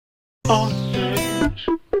So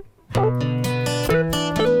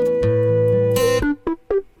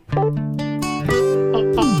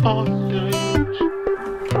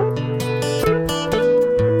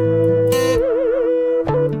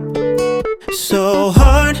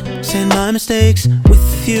hard saying my mistakes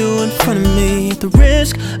with you in front of me, at the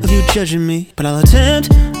risk of you judging me, but I'll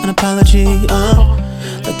attempt an apology.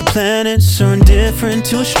 Like the planets are indifferent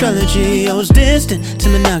to astrology. I was distant to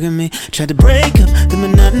monogamy, tried to break up the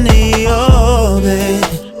monotony. Oh babe,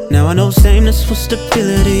 now I know sameness was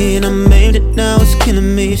stability, and I made it, now it's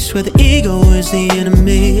killing me. Swear the ego is the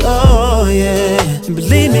enemy. Oh yeah, and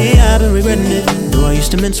believe me, I've been regretting it. Though I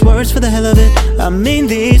used to mince words for the hell of it, I mean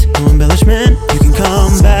these, no embellishment. You can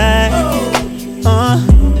come back, you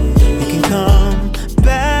can come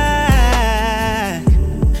back.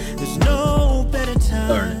 There's no better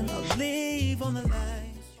time. I'll leave on the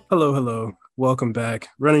lights. Hello. Welcome back.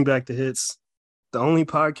 Running Back the Hits, the only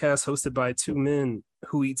podcast hosted by two men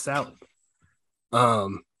who eat salad.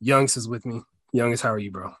 Youngs is with me. Youngs, how are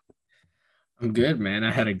you, bro? I'm good, man.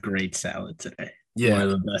 I had a great salad today. Yeah. One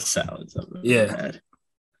of the best salads I've ever had.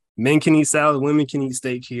 Men can eat salad, women can eat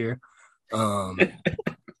steak here. Glad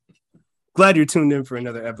you're tuned in for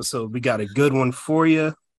another episode. We got a good one for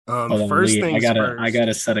you. First things first. I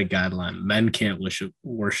gotta set a guideline. Men can't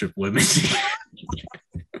worship women.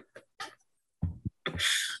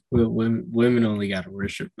 Women only gotta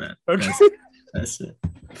worship men. Okay. That's it.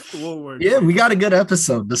 We'll work. Yeah, we got a good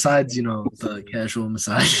episode besides, the casual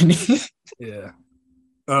misogyny. Yeah.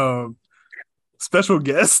 Special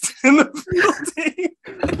guest in the building.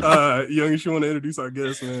 Youngish, you want to introduce our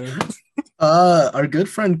guest, man? Our good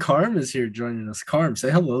friend Carm is here joining us. Carm,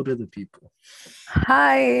 say hello to the people.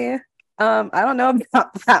 Hi. I don't know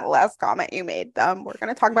about that last comment you made. We're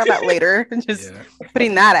gonna talk about that later. Just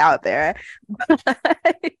putting that out there. But,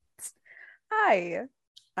 hi.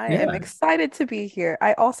 I am excited to be here.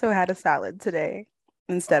 I also had a salad today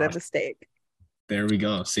instead of a steak. There we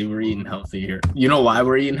go. See, we're eating healthy here. You know why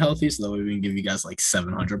we're eating healthy? So that way we can give you guys like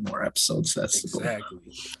 700 more episodes. That's exactly.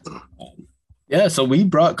 Yeah, so we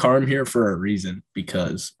brought Carm here for a reason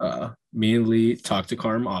because me and Lee talk to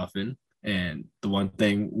Carm often, and the one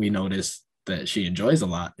thing we noticed that she enjoys a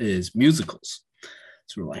lot is musicals.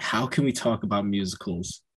 So we're like, how can we talk about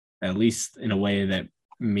musicals, at least in a way that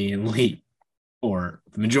me and Lee or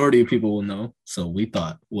the majority of people will know? So we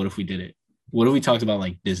thought, what if we did it? What if we talked about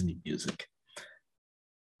like Disney music?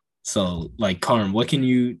 So like, Carm, what can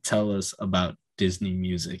you tell us about Disney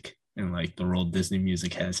music and like the role Disney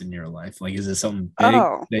music has in your life? Like, is it something big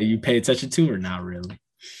that you pay attention to or not really?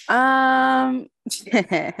 I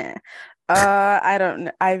don't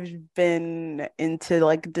know. I've been into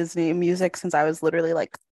like Disney music since I was literally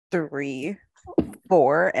like 3,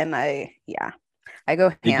 4, and I go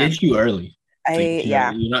ham. They get you early.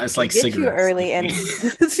 It's like get cigarettes. You early, and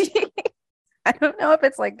I don't know if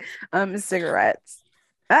it's like cigarettes.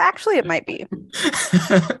 Actually, it might be.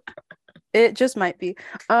 It just might be.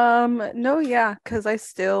 Because I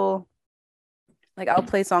still like I'll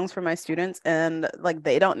play songs for my students and like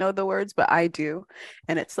they don't know the words, but I do.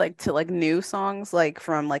 And it's like to like new songs like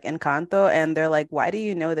from like Encanto, and they're like, "Why do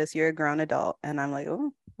you know this? You're a grown adult." And I'm like,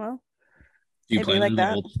 "Oh, well." Do you play like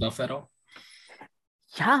the old stuff at all?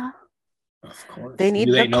 Yeah. Of course. They need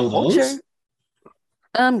the culture.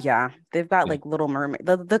 Those? Yeah. They've got like Little Mermaid,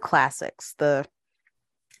 the classics, the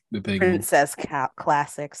big princess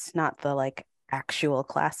classics, not the like actual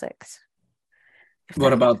classics.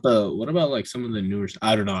 What about like some of the newer?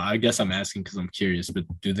 I don't know. I guess I'm asking because I'm curious. But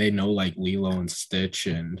do they know like Lilo and Stitch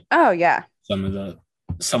and? Oh yeah. Some of the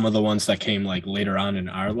ones that came like later on in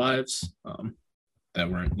our lives, that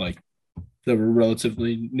weren't like that were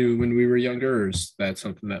relatively new when we were younger, or is that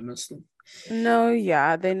something that missed them? No,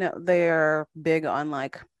 yeah, they know they are big on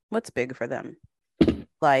like what's big for them,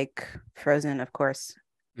 like Frozen, of course.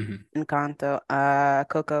 Encanto,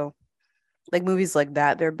 Coco, like movies like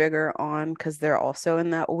that they're bigger on because they're also in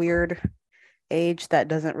that weird age that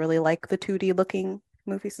doesn't really like the 2D looking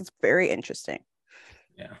movies. It's very interesting.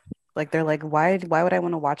 Yeah, like they're like, why would I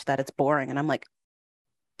want to watch that? It's boring. And I'm like,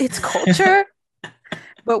 it's culture.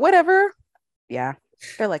 But whatever. Yeah,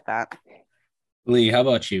 they're like that. Lee, how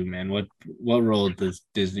about you, man? What role does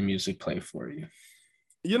Disney music play for you?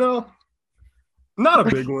 Not a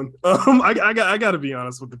big one. I got to be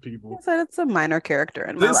honest with the people. It's a minor character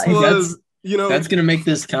in my life. That's gonna make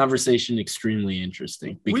this conversation extremely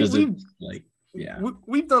interesting because we've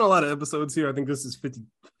done a lot of episodes here. I think this is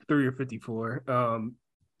 53 or 54.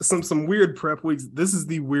 Some weird prep weeks. This is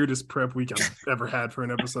the weirdest prep week I've ever had for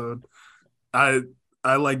an episode. I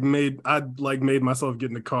made myself get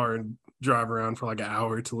in the car and drive around for like an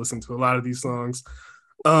hour to listen to a lot of these songs.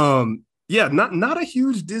 Yeah, not a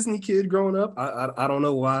huge Disney kid growing up. I don't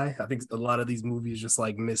know why. I think a lot of these movies just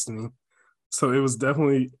like missed me. So it was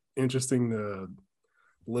definitely interesting to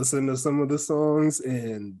listen to some of the songs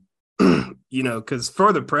and because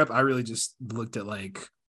for the prep, I really just looked at like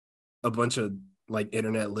a bunch of like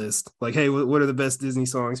internet lists, like, hey, what are the best Disney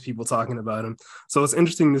songs? People talking about them. So it's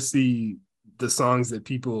interesting to see the songs that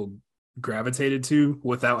people gravitated to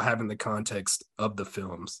without having the context of the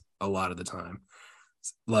films a lot of the time.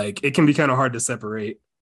 Like it can be kind of hard to separate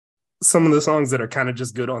some of the songs that are kind of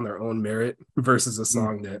just good on their own merit versus a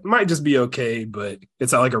song that might just be okay, but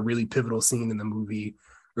it's not like a really pivotal scene in the movie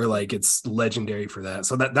or like it's legendary for that.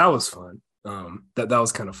 So that was fun. That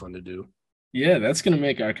was kind of fun to do. Yeah, that's gonna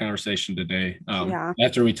make our conversation today.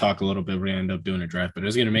 After we talk a little bit, we're gonna end up doing a draft, but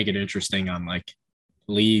it's gonna make it interesting on like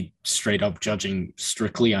Lee straight up judging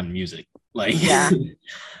strictly on music. Like,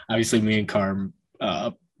 obviously, me and Carm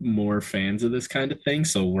more fans of this kind of thing,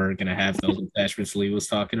 so we're gonna have those attachments Lee was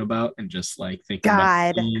talking about, and just like thinking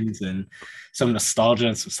about scenes and some nostalgia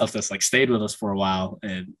and some stuff that's like stayed with us for a while.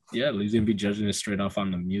 And yeah, Lee's gonna be judging it straight off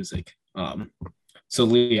on the music. So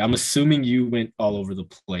Lee, I'm assuming you went all over the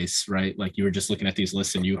place, right? Like you were just looking at these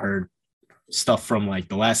lists and you heard stuff from like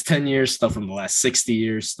the last 10 years, stuff from the last 60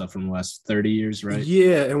 years, stuff from the last 30 years, right?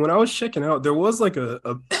 Yeah. And when I was checking out, there was like a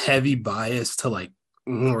heavy bias to like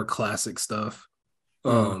more classic stuff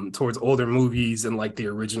towards older movies and like the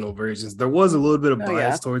original versions. There was a little bit of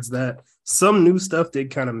bias towards that. Some new stuff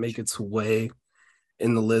did kind of make its way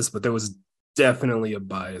in the list, but there was definitely a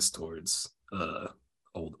bias towards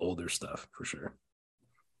older stuff for sure.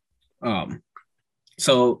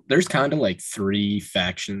 So there's kind of like three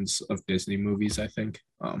factions of Disney movies, I think.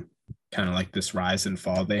 Kind of like this rise and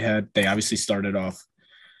fall they had. They obviously started off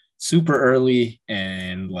super early,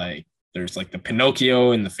 and like there's like the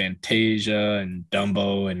Pinocchio and the Fantasia and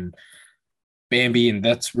Dumbo and Bambi, and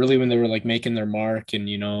that's really when they were like making their mark and,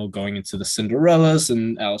 you know, going into the Cinderellas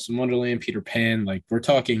and Alice in Wonderland, Peter Pan. Like we're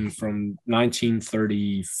talking from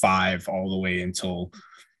 1935 all the way until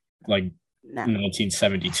like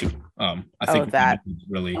 1972. I think that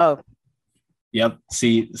really. Yep.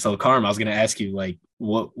 See, so Carm, I was gonna ask you, like,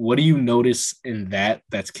 what do you notice in that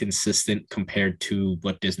that's consistent compared to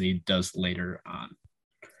what Disney does later on?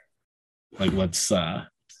 Like, what's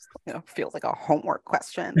feels like a homework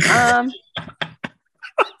question. I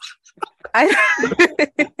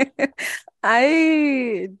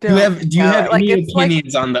don't. Do you have like, any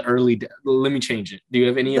opinions on the early? Let me change it. Do you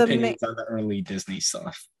have any opinions on the early Disney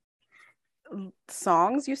stuff?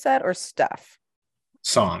 Songs, you said, or stuff?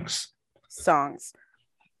 Songs.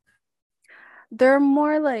 They're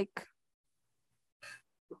more like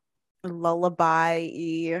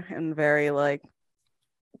lullaby-y and very like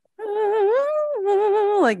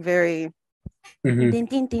very ding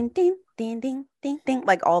ding ding ding ding ding ding ding,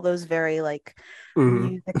 like all those very like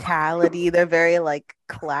musicality. They're very like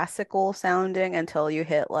classical sounding until you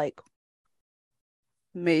hit like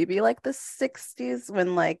maybe like the 60s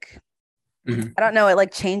when like I don't know, it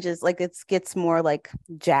like changes, like it gets more like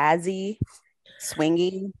jazzy,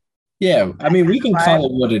 swingy. Yeah, I mean, we can call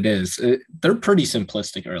it what it is. They're pretty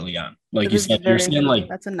simplistic early on. Like you said, you're saying like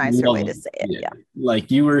that's a nicer way to say it. Yeah. Like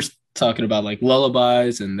you were talking about like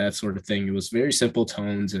lullabies and that sort of thing. It was very simple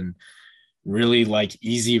tones and really like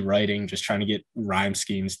easy writing, just trying to get rhyme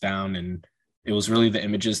schemes down. And it was really the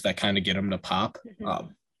images that kind of get them to pop.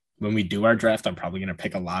 When we do our draft, I'm probably going to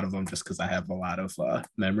pick a lot of them just because I have a lot of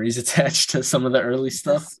memories attached to some of the early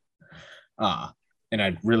stuff. And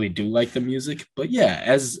I really do like the music. But yeah,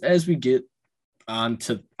 as we get on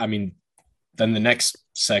to, I mean, then the next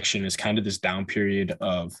section is kind of this down period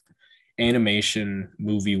of animation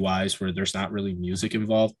movie-wise where there's not really music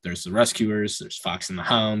involved. There's The Rescuers, there's Fox and the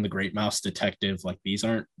Hound, The Great Mouse Detective. Like these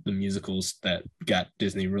aren't the musicals that got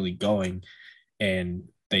Disney really going. And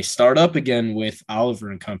they start up again with Oliver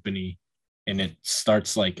and Company, and it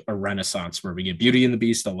starts like a renaissance where we get Beauty and the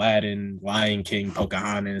Beast, Aladdin, Lion King,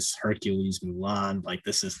 Pocahontas, Hercules, Mulan. Like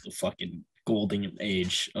this is the fucking golden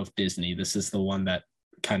age of Disney. This is the one that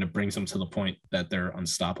kind of brings them to the point that they're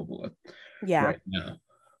unstoppable right now.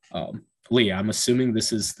 Lee, I'm assuming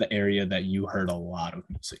this is the area that you heard a lot of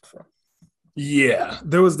music from. Yeah,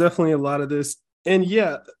 there was definitely a lot of this. And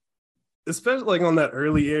yeah, especially like on that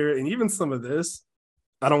early era and even some of this,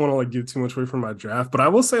 I don't want to like give too much away from my draft, but I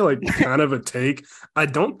will say like kind of a take. I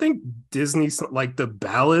don't think Disney, like the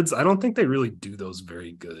ballads, I don't think they really do those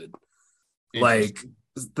very good. Like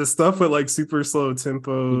the stuff with like super slow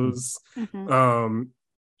tempos.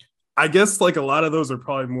 I guess like a lot of those are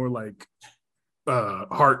probably more like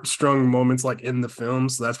heart-strung moments like in the film,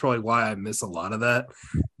 so that's probably why I miss a lot of that.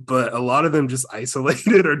 But a lot of them just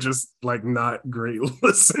isolated are just like not great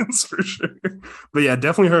listens for sure. But yeah,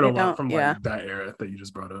 definitely heard a lot from like that era that you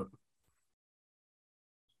just brought up.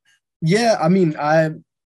 Yeah, I mean, I'm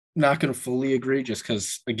not going to fully agree just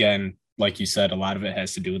because, again, like you said, a lot of it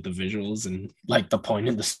has to do with the visuals and like the point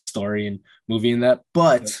of the story and movie and that.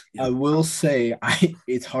 But I will say,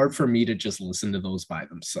 it's hard for me to just listen to those by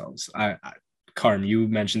themselves. Carm, you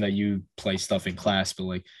mentioned that you play stuff in class, but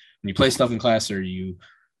like when you play stuff in class or you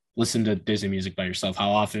listen to Disney music by yourself, how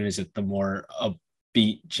often is it the more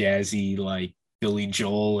upbeat, jazzy, like Billy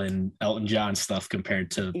Joel and Elton John stuff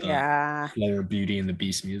compared to the slower Beauty and the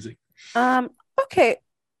Beast music? Okay.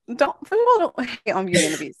 First of all, don't hate on Beauty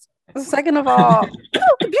and the Beast. Second of all, Beauty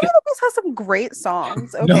and the Beast has some great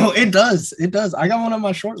songs. Okay? No, it does. It does. I got one on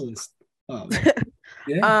my short list.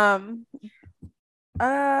 Yeah.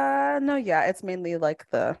 No, yeah, it's mainly like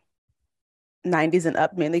the 90s and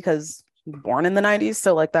up, mainly because born in the 90s,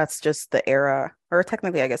 so like that's just the era, or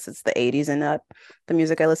technically I guess it's the 80s and up, the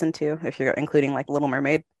music I listen to, if you're including like Little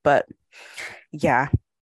Mermaid. But yeah,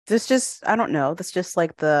 this just, I don't know, that's just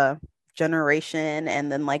like the generation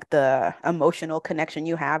and then like the emotional connection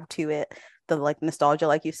you have to it, the like nostalgia,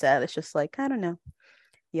 like you said. It's just like, I don't know.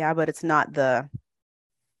 Yeah, but it's not the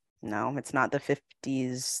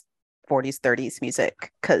 50s, 40s, 30s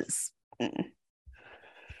music, because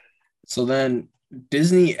So then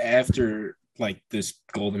Disney, after like this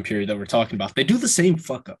golden period that we're talking about, they do the same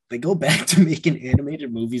fuck up. They go back to making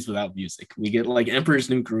animated movies without music. We get like Emperor's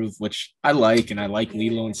New Groove, which I like, and I like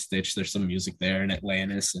Lilo and Stitch. There's some music there, and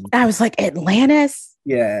Atlantis. And I was like, Atlantis?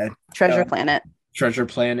 Yeah. Treasure Planet. Treasure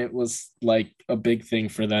Planet was like a big thing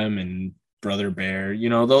for them, and Brother Bear, you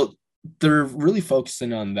know, though they're really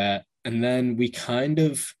focusing on that. And then we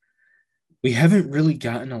haven't really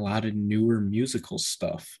gotten a lot of newer musical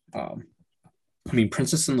stuff. I mean,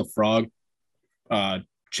 Princess and the Frog,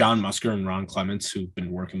 John Musker and Ron Clements, who've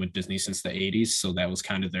been working with Disney since the 80s, so that was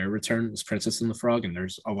kind of their return, was Princess and the Frog, and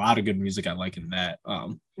there's a lot of good music I like in that.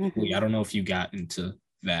 Lee, I don't know if you got into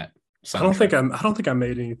that. I don't think I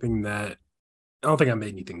made anything that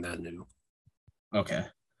new. Okay.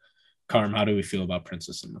 Carm, how do we feel about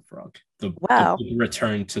Princess and the Frog? The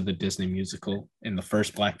return to the Disney musical in the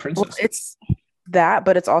first Black Princess. Well, it's that,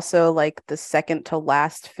 but it's also like the second to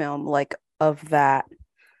last film like of that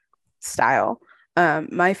style.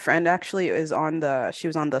 My friend actually she was on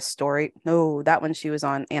the story. No, that one she was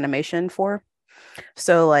on animation for.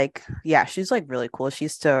 So like, yeah, she's like really cool. She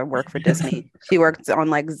used to work for Disney. She worked on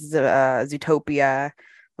like Zootopia,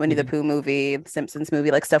 Winnie the Pooh movie, Simpsons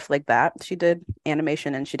movie, like stuff like that. She did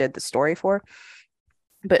animation and she did the story for.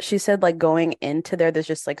 But she said like going into there's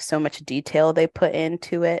just like so much detail they put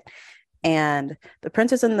into it. And The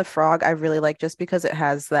Princess and the Frog, I really like just because it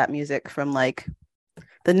has that music from like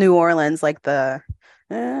the New Orleans, like the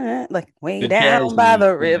like way down by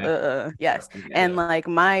the river. Yes. And like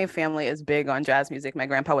my family is big on jazz music. My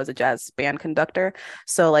grandpa was a jazz band conductor.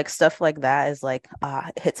 So like stuff like that is like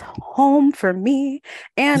hits home for me.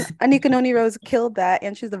 And Anika Noni Rose killed that.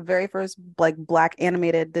 And she's the very first like Black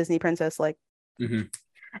animated Disney princess. Like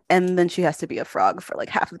and then she has to be a frog for like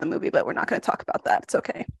half of the movie, but we're not going to talk about that. It's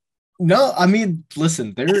okay. No, I mean,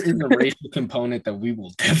 listen, there is a racial component that we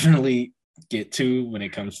will definitely get to when it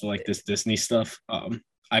comes to like this Disney stuff.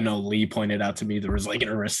 I know Lee pointed out to me there was like an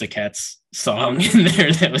Aristocats song in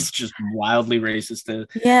there that was just wildly racist to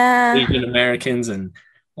Asian Americans, and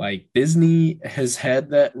like Disney has had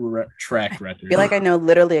that track record. I feel like I know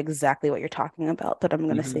literally exactly what you're talking about, but I'm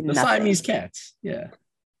gonna say the nothing. Siamese cats, yeah.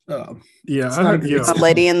 Lady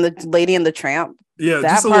and the Tramp. Yeah,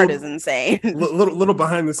 that part is insane. little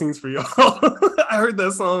behind the scenes for y'all. I heard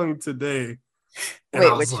that song today.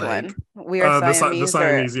 Wait, which one? We Are Siamese. The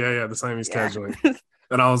Siamese, the Siamese cat joint.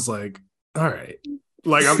 And I was like, all right,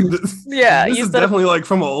 like this is definitely like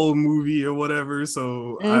from an old movie or whatever.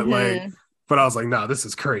 So but I was like, nah, this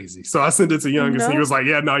is crazy. So I sent it to Youngest, and he was like,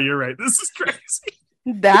 yeah, no, you're right, this is crazy.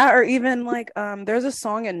 That, or even like there's a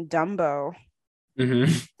song in Dumbo.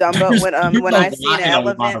 Dumbo, when I see an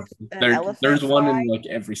elephant, there's one in like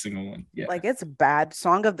every single one. Yeah, like it's bad.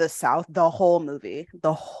 Song of the South, the whole movie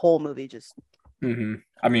just.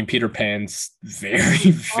 I mean, Peter Pan's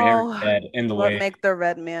very bad in the way. Make the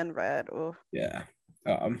red man red. Ooh. Yeah,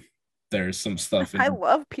 there's some stuff. I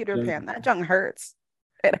love Peter Pan. That junk hurts.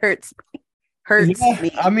 It hurts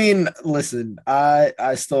me. I mean, listen,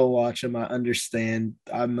 I still watch him. I understand.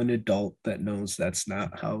 I'm an adult that knows that's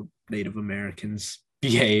not how Native Americans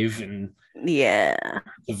behave, and Yeah.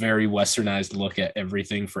 a very westernized look at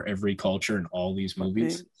everything for every culture in all these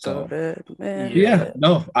movies. So yeah,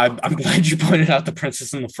 no, I'm glad you pointed out the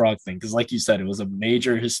Princess and the Frog thing, because like you said, it was a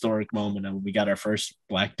major historic moment, and we got our first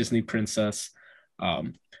Black Disney princess.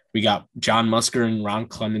 We got John Musker and Ron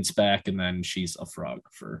Clements back, and then she's a frog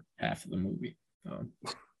for half of the movie.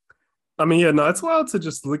 I mean, yeah, no, it's wild to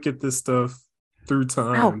just look at this stuff through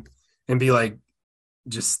time and be like,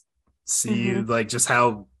 just see like just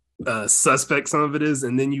how suspect some of it is,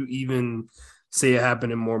 and then you even see it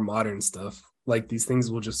happen in more modern stuff. Like these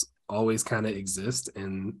things will just always kind of exist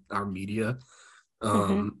in our media.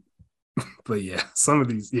 But yeah, some of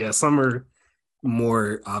these, some are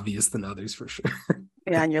more obvious than others for sure.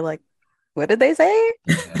 Yeah, and you're like, what did they say?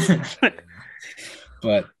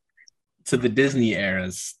 But to the Disney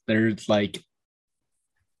eras, there's like,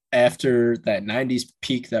 after that 90s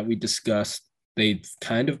peak that we discussed, they've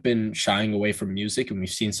kind of been shying away from music, and we've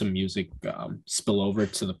seen some music spill over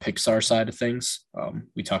to the Pixar side of things.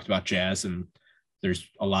 We talked about jazz, and there's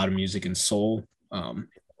a lot of music in soul.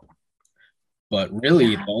 But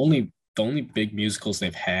really, the only big musicals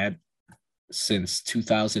they've had since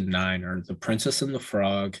 2009 are The Princess and the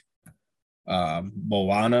Frog,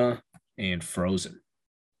 Moana, and Frozen.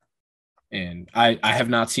 And I have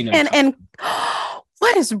not seen it. And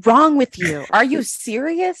what is wrong with you? Are you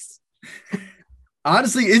serious?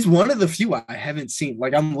 Honestly, it's one of the few I haven't seen.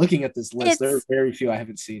 Like, I'm looking at this list. There are very few I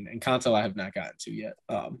haven't seen. And Encanto I have not gotten to yet.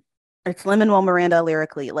 It's Lin-Manuel Miranda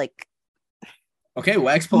lyrically. Like, okay,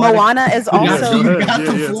 wax poetic. Moana is also... You got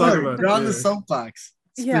the floor. You're on the soapbox.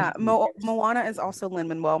 Yeah, Moana is also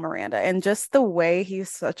Lin-Manuel Miranda. And just the way he's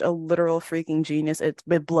such a literal freaking genius, it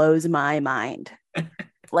blows my mind.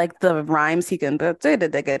 Like, the rhymes he can... Like,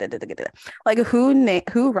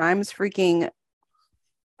 who rhymes freaking...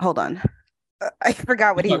 Hold on. I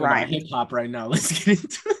forgot what he rhymed. Hip hop right now. Let's get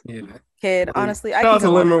into it. Yeah. Kid, honestly, shout out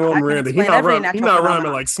to Lin-Manuel Miranda. He's not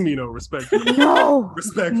rhyming like Smino, respectfully. No,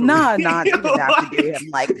 respectfully. Not even have to do him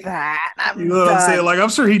like that. You know what I'm saying? Like, I'm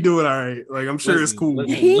sure he do it all right. Like, I'm sure it's cool.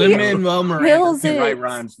 Lin-Manuel Miranda can write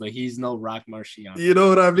rhymes, but he's no Rock Marciano. You know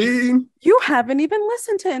what I mean? You haven't even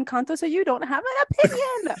listened to Encanto, so you don't have an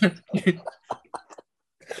opinion.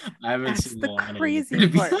 I haven't seen the crazy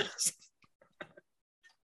part.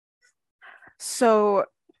 So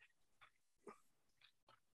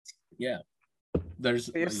yeah,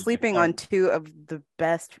 you're sleeping on two of the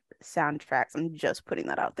best soundtracks. I'm just putting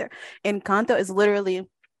that out there. Encanto is literally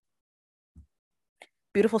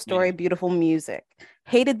beautiful story, beautiful music.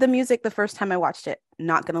 Hated the music the first time I watched it,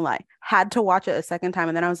 not gonna lie. Had to watch it a second time,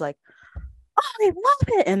 and then I was like, oh, I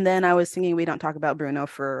love it. And then I was singing We Don't Talk About Bruno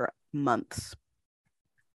for months,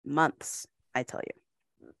 I tell you.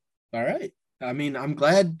 All right. I mean, I'm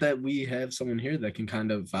glad that we have someone here that can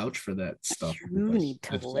kind of vouch for that stuff. You need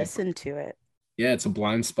to listen to it. Yeah, it's a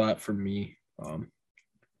blind spot for me.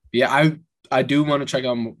 Yeah, I do want to check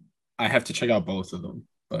out. I have to check out both of them.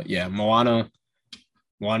 But yeah, Moana's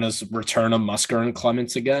return of Musker and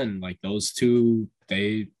Clements again. Like, those two,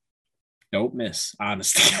 they don't miss,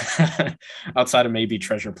 honestly. Outside of maybe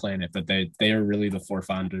Treasure Planet, but they are really the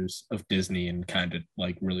forefathers of Disney and kind of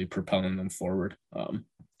like really propelling them forward.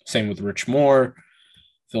 Same with Rich Moore,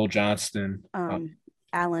 Phil Johnston, Alan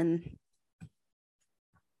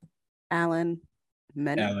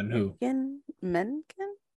Menken. Alan who?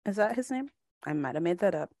 Menken? Is that his name? I might have made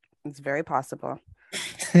that up. It's very possible.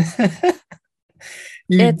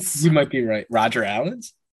 You might be right. Roger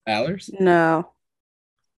Allers? No.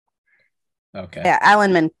 Okay. Yeah,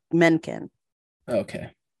 Alan Menken. Okay.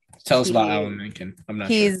 Tell us about Alan Menken. I'm not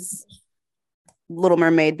sure. He's Little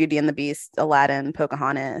Mermaid, Beauty and the Beast, Aladdin,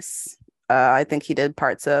 Pocahontas. I think he did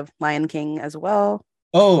parts of Lion King as well.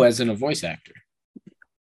 Oh, as in a voice actor.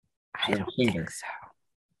 I don't think so.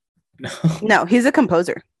 No, he's a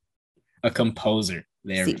composer. A composer.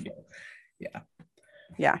 There we go. Yeah.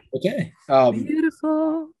 Yeah. Okay.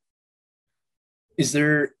 Beautiful. Is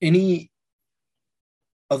there any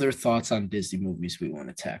other thoughts on Disney movies we want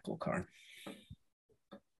to tackle, Carm?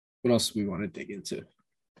 What else do we want to dig into?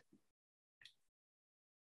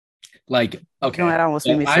 Like, okay, I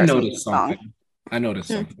noticed something.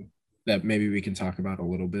 Something that maybe we can talk about a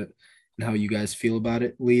little bit and how you guys feel about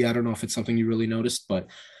it. Lee, I don't know if it's something you really noticed, but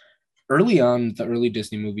early on, the early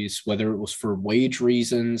Disney movies, whether it was for wage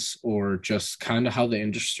reasons or just kind of how the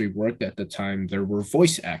industry worked at the time, there were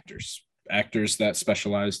voice actors that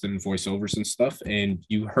specialized in voiceovers and stuff. And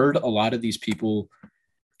you heard a lot of these people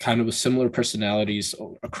kind of with similar personalities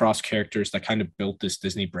across characters that kind of built this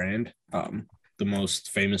Disney brand. The most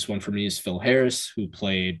famous one for me is Phil Harris, who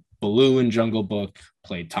played Baloo in Jungle Book,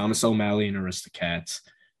 played Thomas O'Malley in Aristocats,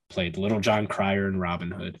 played Little John Cryer in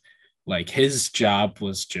Robin Hood. Like his job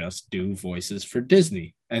was just do voices for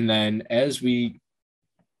Disney. And then as we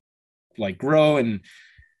like grow and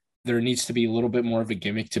there needs to be a little bit more of a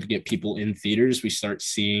gimmick to get people in theaters, we start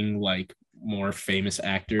seeing like more famous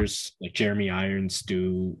actors like Jeremy Irons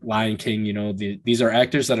do Lion King. You know, these are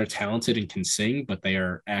actors that are talented and can sing, but they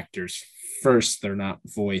are actors first. They're not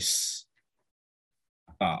voice.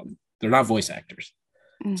 They're not voice actors.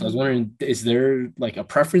 Mm-hmm. So I was wondering, is there like a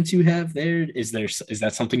preference you have there? Is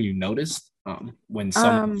that something you noticed when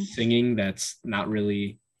someone's singing that's not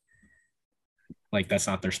really like that's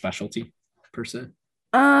not their specialty per se?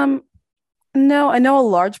 No, I know a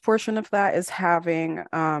large portion of that is having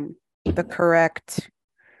the correct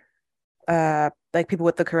like people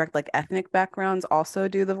with the correct like ethnic backgrounds also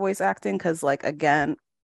do the voice acting, because like again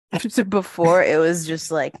before it was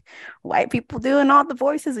just like white people doing all the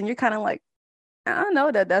voices and you're kind of like, I don't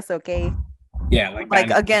know that's okay. Yeah, like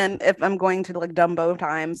again, if I'm going to like Dumbo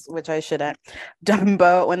times, which I shouldn't,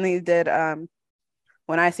 Dumbo when they did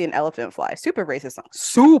When I See an Elephant Fly, super racist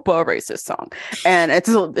song, and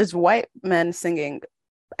it's white men singing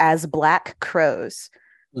as black crows.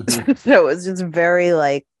 Mm-hmm. So it's just very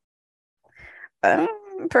like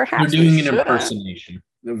perhaps they're doing an impersonation.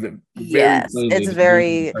 Yes, it's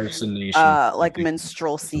very like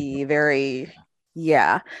minstrelsy, very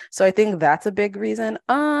so I think that's a big reason.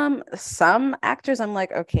 Some actors I'm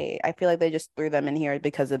like, okay, I feel like they just threw them in here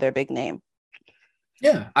because of their big name.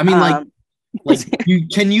 Yeah, I mean like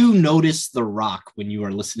can you notice The Rock when you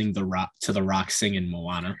are listening to The Rock sing in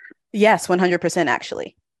Moana? Yes, 100%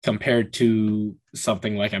 actually. Compared to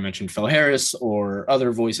something like I mentioned, Phil Harris or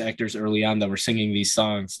other voice actors early on that were singing these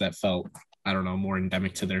songs that felt, I don't know, more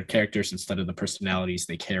endemic to their characters instead of the personalities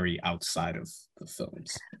they carry outside of the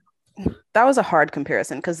films. That was a hard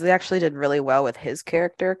comparison because they actually did really well with his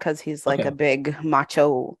character because he's like a big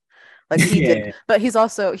macho. Like he did, but he is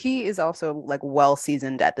also like well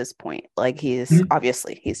seasoned at this point. Like he's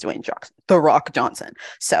obviously he's Dwayne The Rock Johnson.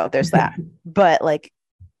 So there's that. But like,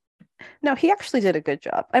 no, he actually did a good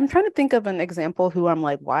job. I'm trying to think of an example who I'm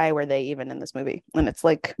like, why were they even in this movie? And it's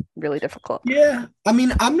like really difficult. Yeah. I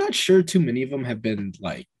mean, I'm not sure too many of them have been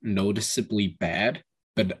like noticeably bad,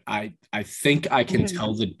 but I think I can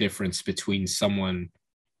tell the difference between someone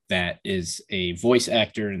that is a voice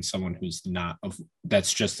actor and someone who's not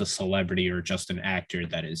that's just a celebrity or just an actor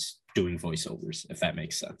that is doing voiceovers, if that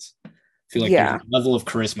makes sense. I feel like there's a level of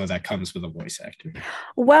charisma that comes with a voice actor.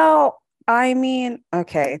 Well, I mean,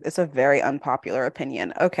 okay, it's a very unpopular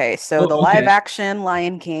opinion. Okay, so the live action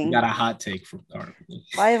Lion King. You got a hot take from Darwin.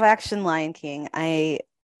 Live action Lion King.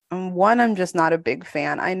 I'm just not a big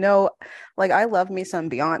fan. I know, like, I love me some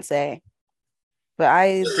Beyonce, but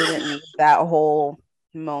I didn't need that whole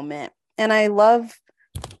moment. And I love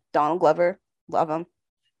Donald Glover, love him,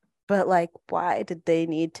 but like, why did they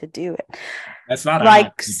need to do it? That's not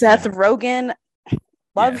like Seth Rogen,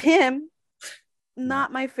 love him,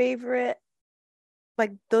 not my favorite.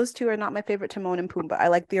 Like those two are not my favorite, Timon and Pumbaa. I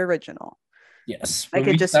like the original. Yes, when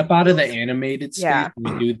we step out of the animated space,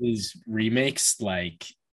 we do these remakes, like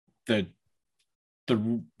the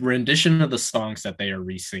rendition of the songs that they are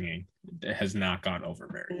re-singing has not gone over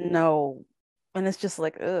very well. No. And it's just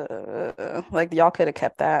like y'all could have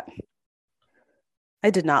kept that. I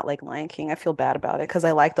did not like Lion King. I feel bad about it because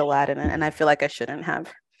I liked Aladdin and I feel like I shouldn't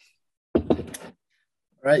have. All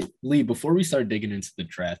right, Lee, before we start digging into the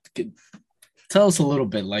draft, tell us a little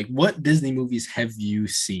bit, like, what Disney movies have you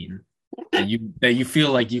seen that you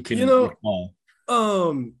feel like you can recall?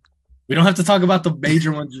 We don't have to talk about the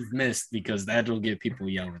major ones you've missed because that will get people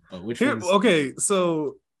yelling. But which ones? Okay,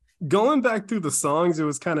 so going back through the songs, it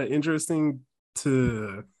was kind of interesting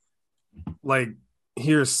to like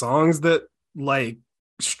hear songs that like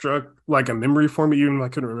struck like a memory for me, even if I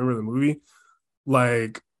couldn't remember the movie.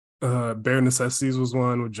 Like Bare Necessities was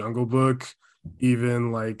one with Jungle Book,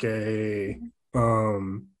 even like a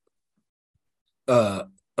Under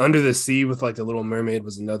the Sea with like The Little Mermaid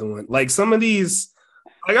was another one. Like some of these,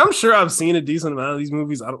 like I'm sure I've seen a decent amount of these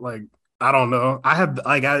movies. I don't know.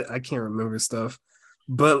 I can't remember stuff.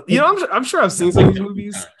 But you know, I'm sure I've seen some of these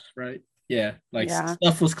movies. Right. Yeah.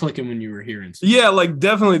 Stuff was clicking when you were hearing stuff. Yeah, like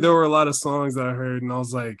definitely there were a lot of songs that I heard, and I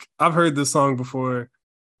was like, I've heard this song before,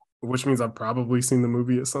 which means I've probably seen the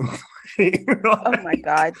movie at some point. Oh my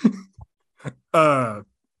God. But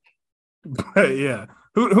yeah.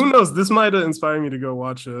 Who knows? This might inspire me to go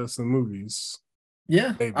watch some movies.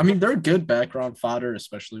 Yeah. Maybe. I mean, they're good background fodder,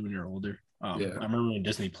 especially when you're older. I Yeah. remember when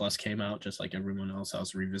Disney Plus came out, just like everyone else, I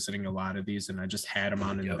was revisiting a lot of these, and I just had them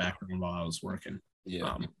on in the background while I was working.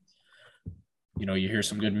 Yeah. You know, you hear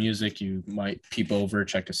some good music, you might peep over,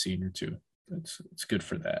 check a scene or two. it's good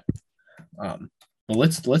for that. But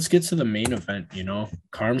let's get to the main event.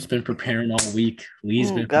 Carm's been preparing all week.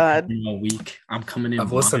 Lee's been preparing all week. I'm coming in.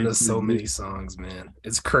 I've listened to so many songs, man.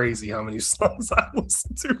 It's crazy how many songs I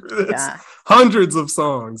listened to for this. Yeah. Hundreds of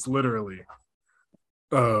songs, literally.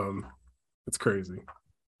 It's crazy.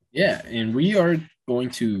 Yeah, and we are going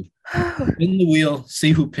to spin the wheel,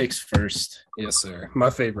 see who picks first. Yes, sir. My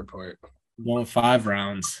favorite part. We're going 5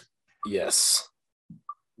 rounds. Yes.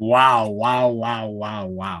 Wow.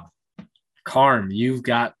 Carm, you've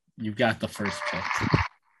got the first pick.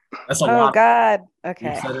 That's a lot. Oh God. Okay.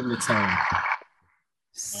 You're setting the tone.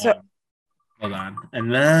 So hold on.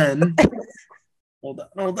 And then hold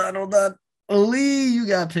on. Lee, you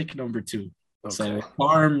got pick number 2. Okay. So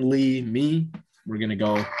Carm, Lee, me. We're gonna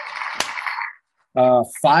go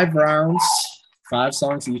 5 rounds, 5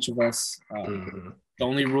 songs each of us. The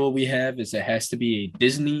only rule we have is it has to be a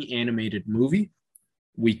Disney animated movie.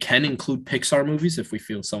 We can include Pixar movies if we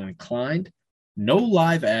feel so inclined. No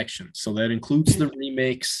live action. So that includes the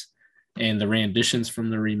remakes and the renditions from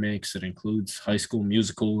the remakes. It includes High School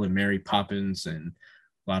Musical and Mary Poppins and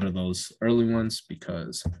a lot of those early ones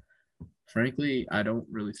because, frankly, I don't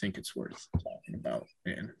really think it's worth talking about.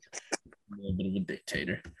 Man, I'm a little bit of a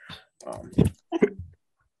dictator.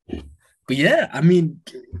 But yeah, I mean,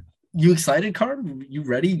 you excited, Carm? You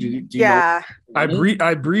ready? Do you yeah.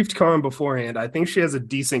 I briefed Carm beforehand. I think she has a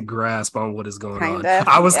decent grasp on what is going on.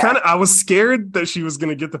 I was scared that she was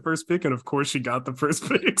going to get the first pick, and of course she got the first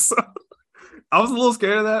pick. So I was a little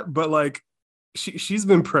scared of that, but like she's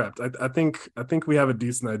been prepped. I think we have a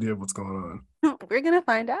decent idea of what's going on. We're gonna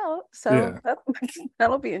find out. So yeah.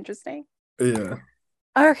 That'll be interesting. Yeah.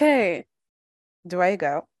 Okay. Do I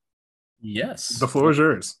go? Yes. The floor is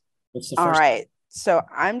yours. What's the first? All right. So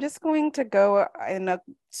I'm just going to go and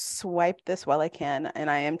swipe this while I can, and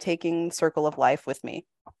I am taking Circle of Life with me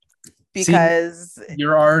because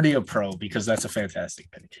you're already a pro because that's a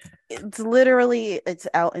fantastic pick. It's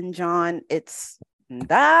Elton John. It's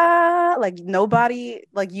like nobody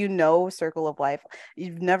like Circle of Life.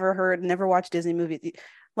 You've never watched Disney movies.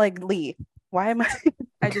 Like Lee, why am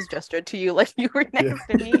I just gestured to you like you were next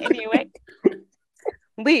to me anyway.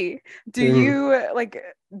 Lee, do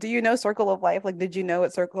you know Circle of Life? Like, did you know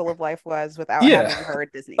what Circle of Life was without having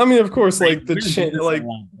heard Disney? I mean, of course, like the chant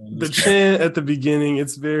at the beginning,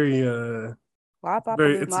 it's very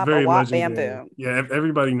it's very legendary. Yeah,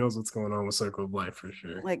 everybody knows what's going on with Circle of Life for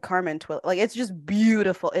sure. Like Carmen Twilight, like it's just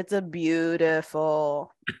beautiful. It's a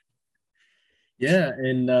beautiful. Yeah,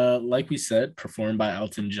 and like we said, performed by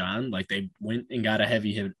Elton John. Like they went and got a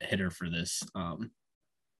heavy hitter for this.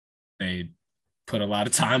 They put a lot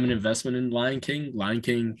of time and investment in Lion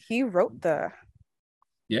King. He wrote the.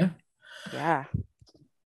 Yeah. Yeah.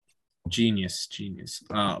 Genius.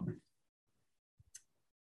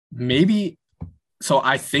 Maybe. So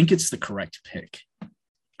I think it's the correct pick.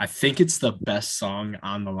 I think it's the best song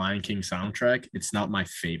on the Lion King soundtrack. It's not my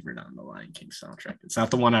favorite on the Lion King soundtrack. It's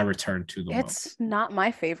not the one I return to the most. It's not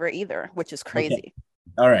my favorite either, which is crazy. Okay.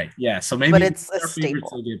 All right. Yeah. So maybe but it's a staple.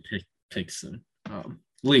 To get picks in.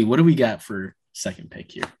 Lee, what do we got for second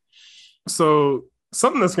pick here? So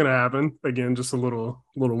something that's gonna happen again, just a little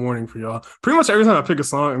warning for y'all. Pretty much every time I pick a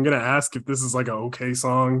song, I'm gonna ask if this is like an okay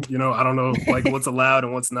song. I don't know like what's allowed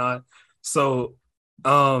and what's not. So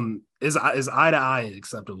is Eye to Eye an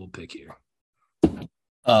acceptable pick here?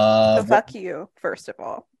 Fuck you, first of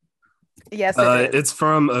all. Yes, it's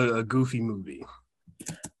from a Goofy movie.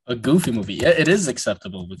 A Goofy movie. Yeah, it is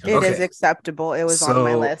acceptable because it is acceptable. It was on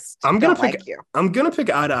my list. I'm gonna pick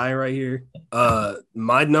Eye to Eye right here.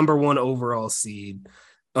 My number 1 overall seed.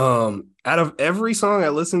 Out of every song I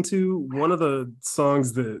listened to, one of the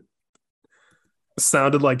songs that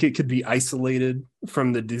sounded like it could be isolated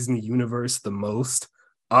from the Disney universe the most.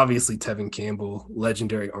 Obviously, Tevin Campbell,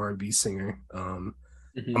 legendary R&B singer. I'm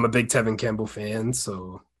a big Tevin Campbell fan,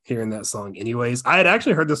 so hearing that song anyways. I had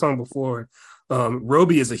actually heard the song before.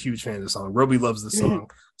 Roby is a huge fan of the song. Roby loves the song,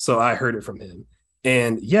 so I heard it from him.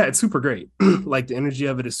 And yeah, it's super great. Like the energy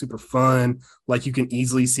of it is super fun. Like you can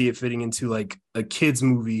easily see it fitting into like a kid's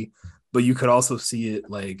movie, but you could also see it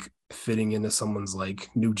like fitting into someone's like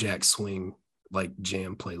New Jack Swing, like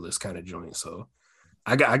jam playlist kind of joint. So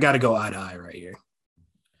I got to go Eye to Eye right here.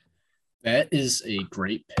 That is a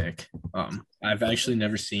great pick. I've actually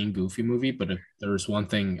never seen Goofy movie, but if there's one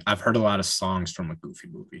thing, I've heard a lot of songs from a Goofy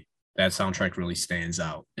movie. That soundtrack really stands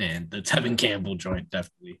out, and the Tevin Campbell joint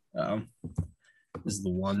definitely is the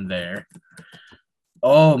one there.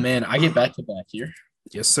 Oh man, I get back to back here.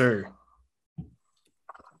 Yes, sir.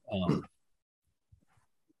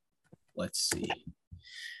 Let's see.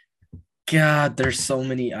 God, there's so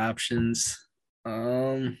many options.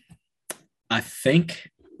 I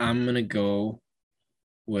think I'm gonna go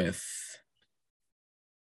with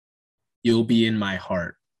 "You'll Be in My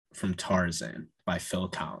Heart" from Tarzan by Phil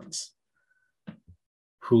Collins,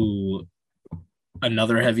 who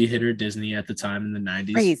another heavy hitter Disney at the time in the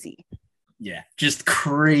 90s. Crazy. Yeah, just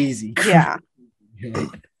crazy. Yeah.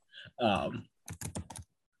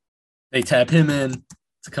 They tap him in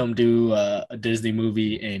to come do a Disney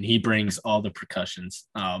movie, and he brings all the percussions.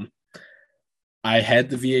 I had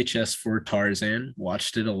the VHS for Tarzan,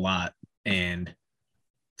 watched it a lot, and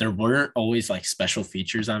there weren't always like special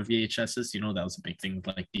features on VHSs. You know, that was a big thing with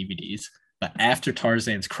like DVDs. But after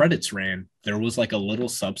Tarzan's credits ran, there was like a little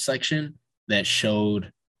subsection that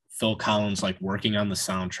showed Phil Collins like working on the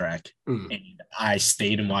soundtrack. And I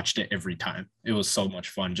stayed and watched it every time. It was so much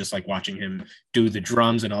fun, just like watching him do the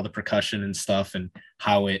drums and all the percussion and stuff, and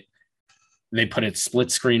how they put it split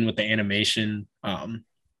screen with the animation.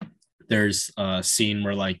 There's a scene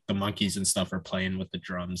where like the monkeys and stuff are playing with the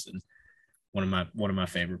drums, and one of my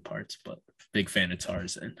favorite parts. But big fan of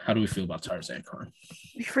Tarzan. How do we feel about Tarzan, Karan?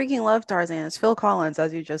 We freaking love Tarzan. It's Phil Collins,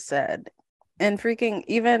 as you just said. And freaking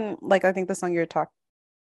even like I think the song you're talking.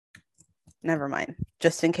 Never mind.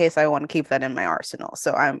 Just in case I want to keep that in my arsenal.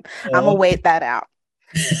 So I'm gonna wait that out.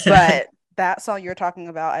 But that song you're talking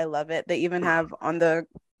about, I love it. They even have on the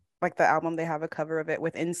album, they have a cover of it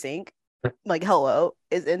with NSYNC. Like Hello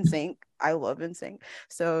is NSYNC. I love NSYNC.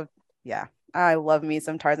 So yeah, I love me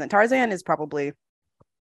some Tarzan. Tarzan is probably,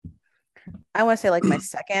 I want to say like my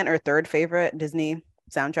second or third favorite Disney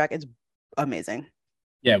soundtrack. It's amazing.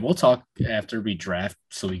 Yeah, we'll talk after we draft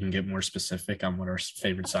so we can get more specific on what our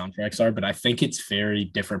favorite soundtracks are. But I think it's very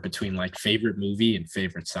different between like favorite movie and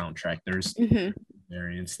favorite soundtrack. There's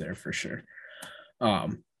variance there for sure.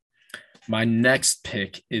 My next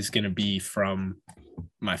pick is going to be from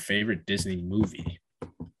my favorite Disney movie.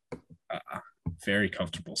 Very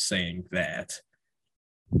comfortable saying that.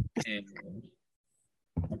 And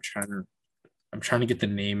I'm trying to get the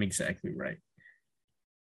name exactly right.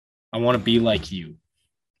 I Want to Be Like You.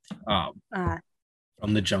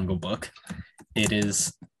 From the Jungle Book. It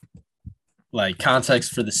is like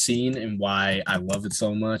context for the scene and why I love it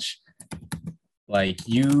so much. Like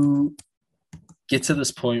you get to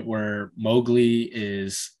this point where Mowgli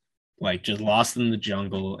is like just lost in the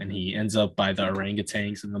jungle, and he ends up by the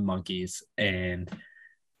orangutans and the monkeys, and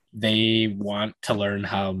they want to learn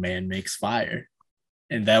how man makes fire.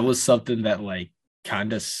 And that was something that like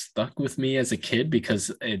kind of stuck with me as a kid,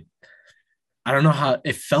 because I don't know how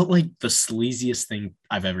it felt like the sleaziest thing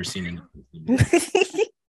I've ever seen in a movie.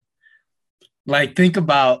 Like, think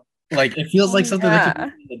about, like, it feels like something that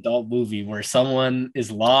could be an adult movie where someone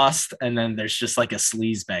is lost and then there's just like a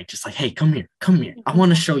sleaze bag, just like, hey, come here. I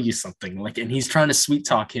want to show you something. Like, and he's trying to sweet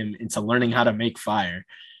talk him into learning how to make fire.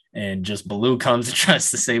 And just Baloo comes and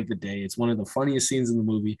tries to save the day. It's one of the funniest scenes in the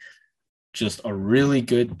movie. Just a really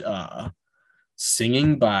good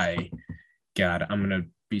singing by, God, I'm going to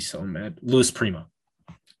be so mad. Louis Prima.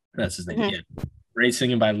 That's his name. Yeah. Great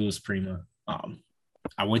singing by Louis Prima.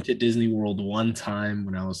 I went to Disney World one time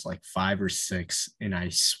when I was like 5 or 6, and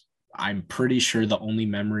I'm pretty sure the only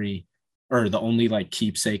memory or the only like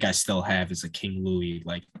keepsake I still have is a King Louis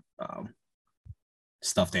like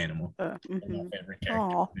stuffed animal. My favorite character.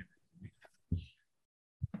 Aww.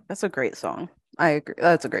 That's a great song. I agree.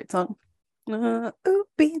 That's a great song.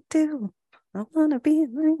 Ooh-be-doo. I wanna be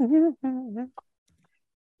like you.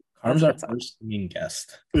 Harm's our first singing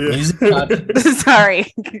guest. Yeah. Sorry.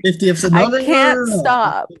 50 episodes. I can't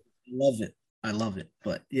stop. I love it.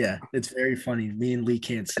 But yeah, it's very funny. Me and Lee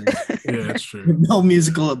can't sing. Yeah, that's true. No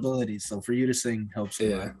musical ability. So for you to sing helps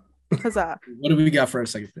a lot. Huzzah. What do we got for our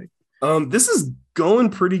second pick? This is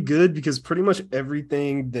going pretty good because pretty much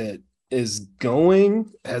everything that is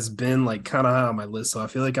going has been like kind of high on my list. So I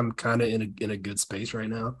feel like I'm kind of in a good space right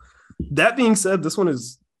now. That being said, this one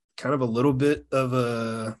is kind of a little bit of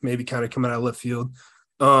a maybe kind of coming out of left field.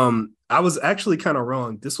 I was actually kind of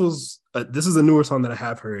wrong. This is a newer song that I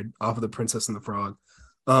have heard off of The Princess and the Frog.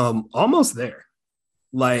 Almost There.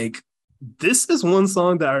 Like, this is one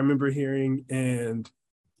song that I remember hearing and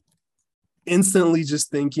instantly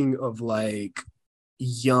just thinking of like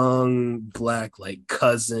young Black like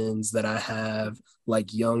cousins that I have,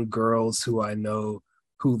 like young girls who I know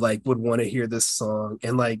who like would want to hear this song.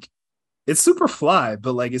 And like, it's super fly,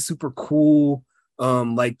 but like it's super cool.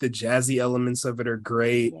 Like the jazzy elements of it are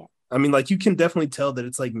great. Yeah. I mean, like you can definitely tell that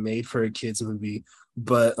it's like made for a kids movie,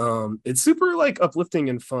 but it's super like uplifting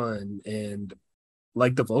and fun, and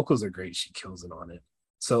like the vocals are great. She kills it on it.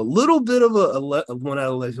 So a little bit of a one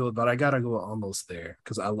out of left field, but I gotta go Almost There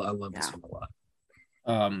because I love this one a lot.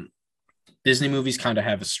 Disney movies kind of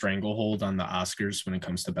have a stranglehold on the Oscars when it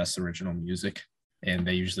comes to best original music. And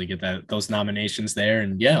they usually get those nominations there.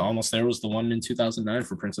 And yeah, Almost There was the one in 2009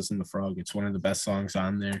 for Princess and the Frog. It's one of the best songs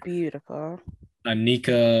on there. Beautiful.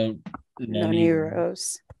 Anika Noni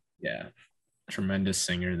Rose. Yeah, tremendous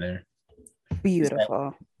singer there.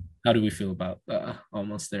 Beautiful. How do we feel about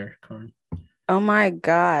Almost There, Karin? Oh my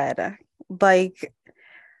God. Like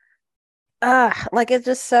it's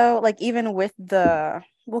just so, like, even with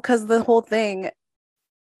because the whole thing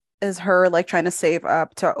is her like trying to save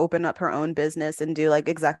up to open up her own business and do like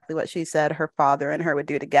exactly what she said her father and her would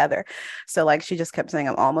do together. So like she just kept saying,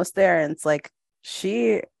 I'm almost there. And it's like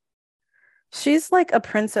she's like a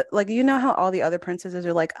princess. Like, you know how all the other princesses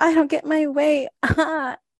are like, I don't get my way.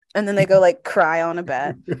 And then they go like cry on a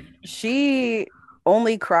bed. She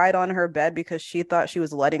only cried on her bed because she thought she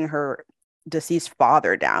was letting her deceased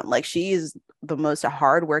father down. Like, she is the most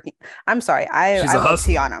hardworking. I'm sorry, I love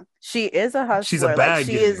Tiana. She is a hustler. She's a bag like,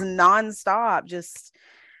 she is nonstop. Just,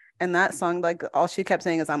 and that song, like, all she kept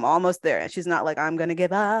saying is, I'm almost there. And she's not like, I'm gonna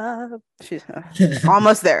give up. She's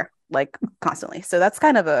almost there, like, constantly. So that's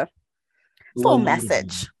kind of a little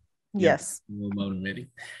message. Yes. A little motivating.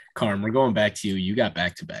 Karin, we're going back to you. You got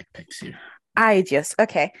back-to-back picks here.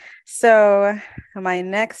 Okay. So my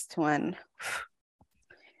next one,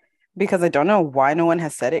 because I don't know why no one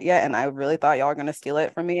has said it yet, and I really thought y'all were gonna steal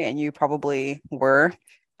it from me, and you probably were.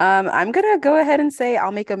 I'm gonna go ahead and say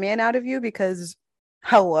I'll Make a Man Out of You, because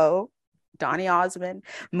hello, Donny Osmond,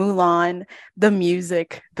 Mulan, the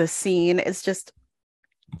music, the scene, it's just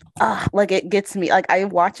like, it gets me. Like, I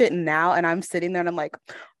watch it now and I'm sitting there and I'm like,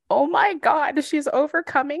 oh my God, she's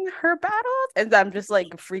overcoming her battles. And I'm just like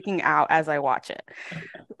freaking out as I watch it.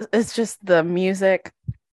 It's just the music.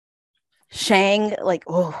 Shang, like,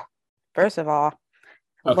 oh, first of all,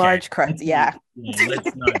 okay. Large crush. Yeah.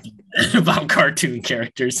 Let's not do that about cartoon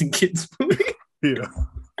characters in kids' movies. Yeah.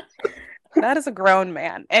 That is a grown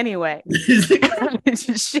man. Anyway,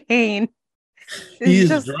 Shane. He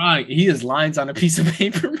is drawing. He has lines on a piece of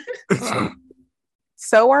paper.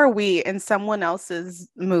 So are we in someone else's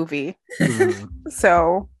movie.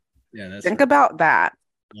 So yeah, think about that.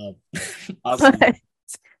 Awesome.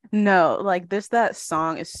 No, like that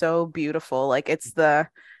song is so beautiful. Like,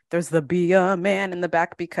 there's the Be a Man in the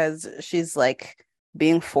back, because she's like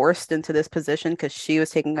being forced into this position because she was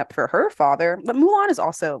taking up for her father. But Mulan is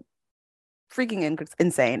also freaking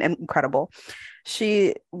insane and incredible.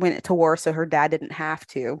 She went to war so her dad didn't have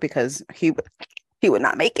to, because he would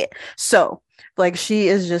not make it. So like, she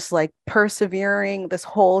is just like persevering this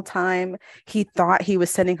whole time. He thought he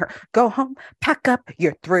was sending her, go home, pack up,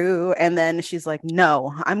 you're through. And then she's like,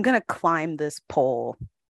 no, I'm gonna climb this pole.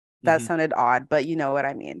 That sounded odd, but you know what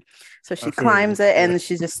I mean. So she climbs it, and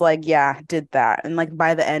she's just like, yeah, did that. And like,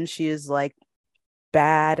 by the end, she is like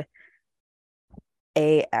bad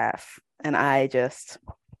AF. And I just,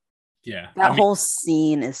 that whole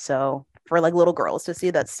scene is so, for like little girls to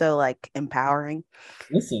see, that's so like empowering.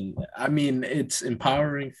 Listen, I mean, it's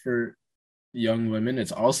empowering for young women.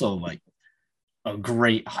 It's also like a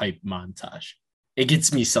great hype montage. It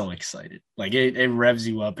gets me so excited. Like, it revs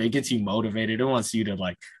you up. It gets you motivated. It wants you to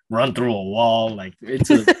like run through a wall. Like, it's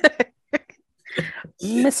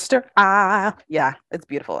Mr. Yeah, it's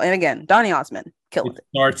beautiful. And again, Donny Osmond killed it.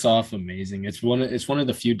 Starts off amazing. It's one of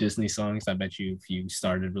the few Disney songs, I bet you, if you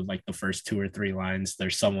started with like the first 2 or 3 lines,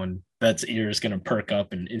 there's someone that's ear is gonna perk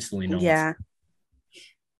up and instantly know. Yeah.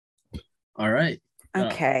 All right.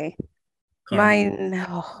 Okay. Karin,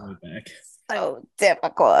 so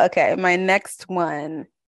difficult. Okay, my next one,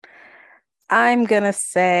 I'm gonna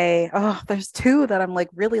say, there's 2 that I'm like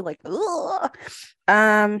really like, ugh.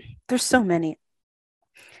 There's so many.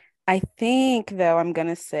 I think though, I'm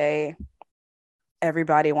gonna say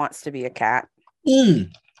Everybody Wants to Be a Cat. And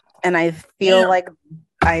I feel like,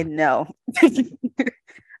 I know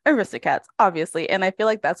Aristocats, obviously, and I feel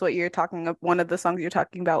like that's what you're talking about. One of the songs you're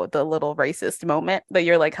talking about with the little racist moment that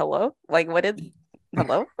you're like, hello, like,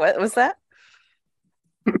 hello, what was that?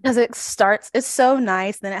 Because it starts, it's so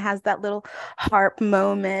nice, then it has that little harp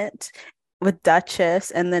moment with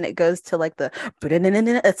Duchess, and then it goes to like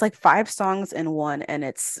it's like 5 songs in one, and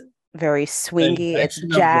it's very swingy, it's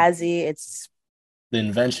jazzy, it's the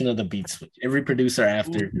invention of the beat switch. Every producer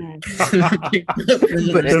after that's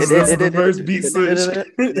the first beat switch.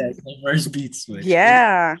 That's the first beat switch.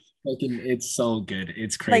 Yeah. It's so good.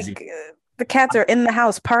 It's crazy. Like, the cats are in the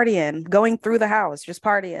house partying, going through the house, just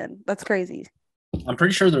partying. That's crazy. I'm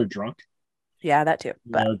pretty sure they're drunk. Yeah, that too.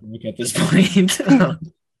 But at this point.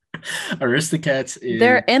 Aristocats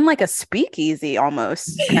they're in like a speakeasy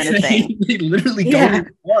almost kind of thing. They literally go to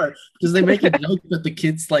the bar because they make a joke that the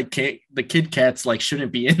kids like the kid cats like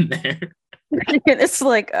shouldn't be in there. It's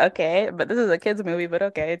like, okay, but this is a kids movie, but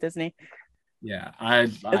okay, Disney. Yeah, I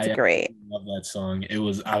It's great. love that song.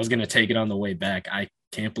 I was gonna take it on the way back. I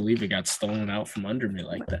can't believe it got stolen out from under me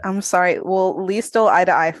like that. I'm sorry. Well, Lee stole eye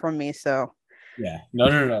to eye from me, so Yeah,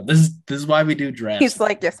 no. This is why we do drafts. he's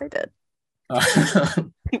like, yes, I did.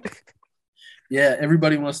 Yeah,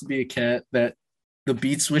 everybody wants to be a cat. That the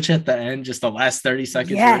beat switch at the end, just the last 30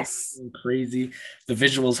 seconds, Yes. crazy. The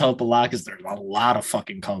visuals help a lot because there's a lot of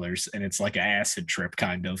fucking colors, and it's like an acid trip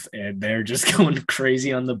kind of, and they're just going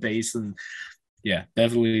crazy on the bass. And yeah,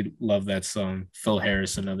 definitely love that song. Phil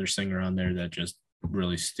Harris, another singer on there that just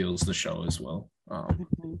really steals the show as well.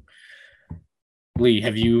 Mhm. Lee,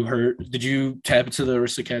 did you tap into the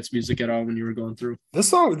Aristocats music at all when you were going through? This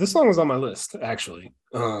song was on my list actually.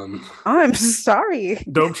 I'm sorry.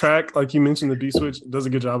 Dope track, like you mentioned, the beat switch does a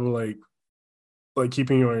good job of like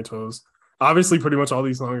keeping you on your toes. Obviously, pretty much all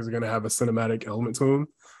these songs are gonna have a cinematic element to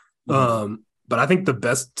them. But I think the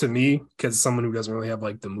best to me, because someone who doesn't really have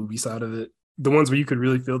like the movie side of it, the ones where you could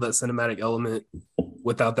really feel that cinematic element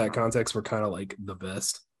without that context were kind of like the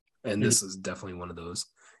best. And this is definitely one of those.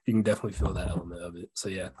 You can definitely feel that element of it. So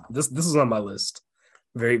yeah, this is on my list.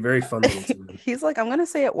 Very, very fun little tune. He's like, I'm gonna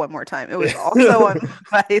say it one more time. It was also on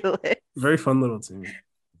my list. Very fun little tune.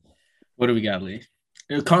 What do we got, Lee?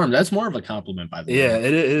 Carm, that's more of a compliment, by the way. Yeah,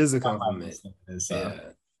 it is a compliment.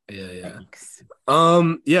 Yeah.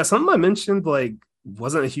 Something I mentioned, like,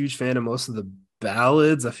 wasn't a huge fan of most of the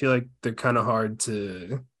ballads. I feel like they're kind of hard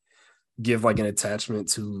to give like an attachment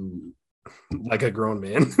to, like a grown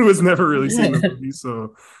man who has never really seen the movie.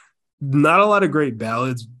 So not a lot of great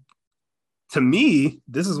ballads. To me,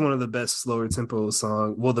 this is one of the best slower tempo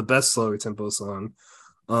song. Well, the best slower tempo song.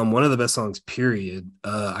 One of the best songs, period.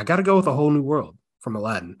 I gotta go with A Whole New World from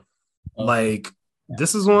Aladdin.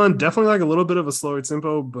 This is one definitely like a little bit of a slower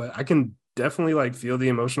tempo, but I can definitely like feel the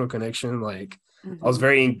emotional connection. Like I was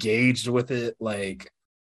very engaged with it. Like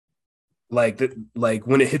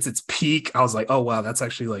when it hits its peak, I was like, oh wow, that's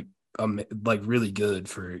actually like really good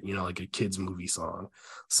for, you know, like a kids movie song.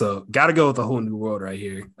 So gotta go with A Whole New World right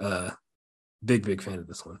here. Big fan of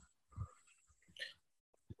this one.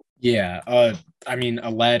 Yeah, I mean,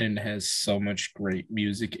 Aladdin has so much great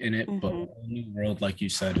music in it, but New World, like you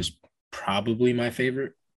said, is probably my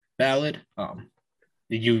favorite ballad.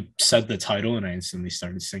 You said the title, and I instantly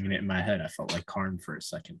started singing it in my head. I felt like Karn for a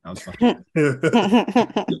second. I was lucky.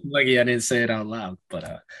 Lucky I didn't say it out loud.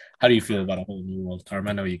 But how do you feel about A Whole New World, Karn?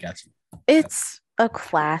 I know you got some. It's a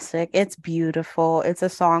classic. It's beautiful. It's a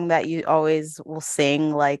song that you always will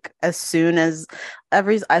sing, like as soon as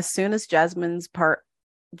Jasmine's part,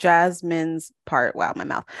 wow, my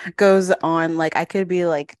mouth goes on, like I could be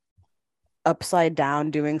like upside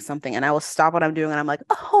down doing something and I will stop what I'm doing and I'm like,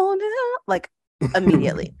 oh no, like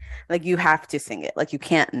immediately. Like you have to sing it. Like you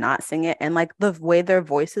can't not sing it. And like the way their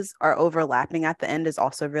voices are overlapping at the end is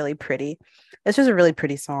also really pretty. It's just a really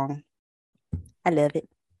pretty song. I love it.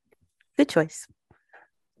 Good choice.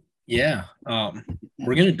 Yeah.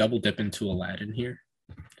 We're gonna double dip into Aladdin here,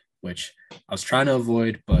 which I was trying to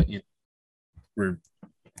avoid, but you know,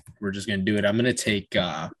 we're just gonna do it. I'm gonna take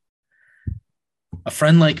A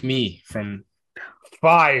Friend Like Me from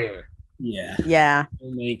Fire. Yeah.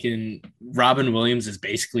 Making Robin Williams is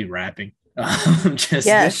basically rapping. This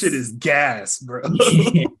shit is gas, bro.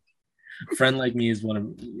 Friend Like Me is one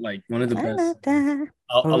of the best.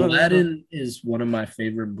 Aladdin is one of my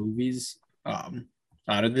favorite movies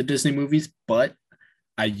out of the Disney movies, but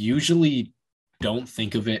I usually don't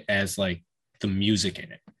think of it as like the music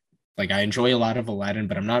in it. Like I enjoy a lot of Aladdin,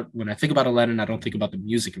 but when I think about Aladdin, I don't think about the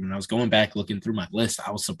music. And when I was going back looking through my list,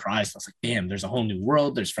 I was surprised. I was like, damn, there's A Whole New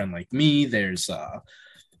World. There's Friend Like Me. There's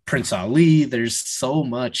Prince Ali. There's so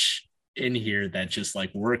much in here that just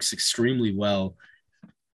like works extremely well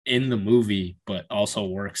in the movie, but also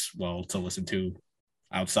works well to listen to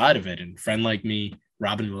outside of it. And Friend Like Me,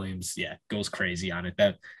 Robin Williams, goes crazy on it.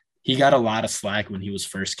 That he got a lot of slack when he was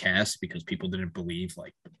first cast because people didn't believe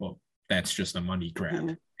like, well, that's just a money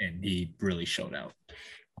grab. And he really showed out.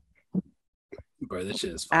 Bro, this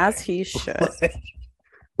shit is fire. As he should.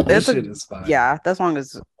 This shit is fire. Yeah, that song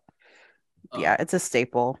is it's a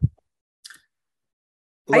staple.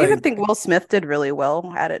 I even think Will Smith did really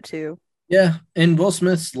well at it too. Yeah, and Will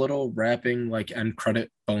Smith's little rapping like end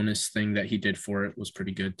credit bonus thing that he did for it was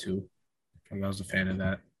pretty good too. I was a fan of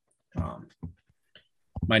that.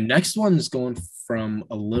 My next one is going from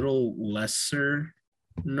a little lesser,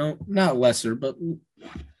 no, not lesser, but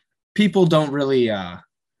people don't really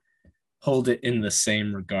hold it in the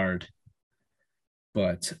same regard.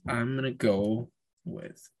 But I'm gonna go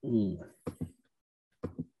with I'm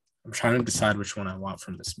trying to decide which one I want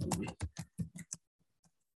from this movie.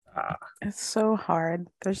 It's so hard.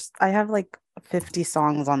 I have like 50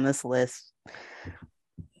 songs on this list.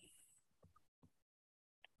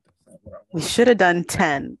 We should have done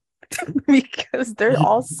 10 because they're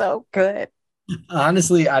all so good.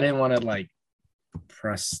 Honestly, I didn't want to like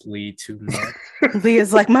press Lee too much.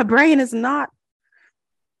 Leah's like, my brain is not.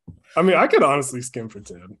 I mean, I could honestly skim for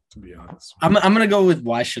 10, to be honest. I'm gonna go with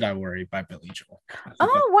 "Why Should I Worry" by Billy Joel.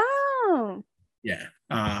 Oh wow! Yeah,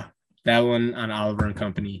 that one on Oliver and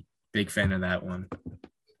Company. Big fan of that one.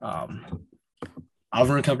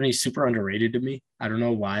 Oliver and Company is super underrated to me. I don't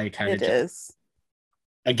know why. It is.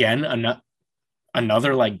 Again,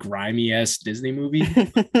 another like grimy ass Disney movie.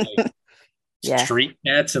 Like, yeah. Street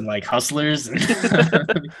cats and like hustlers and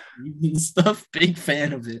stuff. Big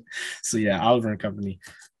fan of it. So yeah, Oliver and Company.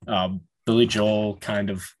 Billy Joel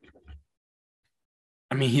kind of.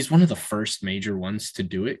 I mean, he's one of the first major ones to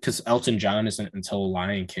do it because Elton John isn't until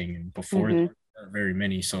Lion King, and before there weren't very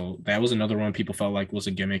many. So that was another one people felt like was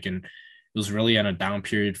a gimmick, and it was really on a down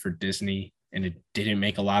period for Disney, and it didn't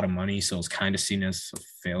make a lot of money, so it was kind of seen as a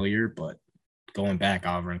failure. But going back,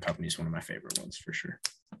 Oliver and Company is one of my favorite ones for sure.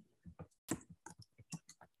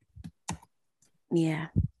 Yeah,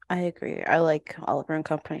 I agree. I like Oliver and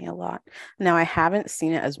Company a lot. Now, I haven't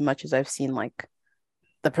seen it as much as I've seen like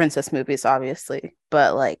the princess movies, obviously,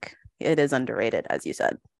 but like it is underrated, as you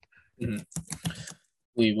said.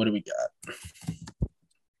 Lee, what do we got?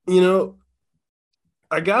 You know,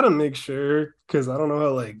 I gotta make sure because I don't know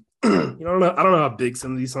how like I don't know how big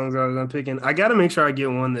some of these songs are that I'm picking. I gotta make sure I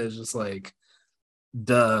get one that's just like,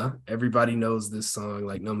 duh, everybody knows this song.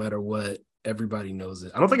 Like no matter what, everybody knows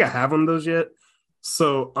it. I don't think I have one of those yet.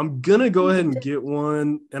 So I'm gonna go ahead and get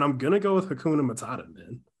one, and I'm gonna go with Hakuna Matata,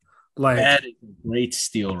 man. Like that is a great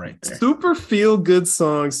steal right there. Super feel good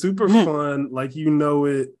song, super fun, like you know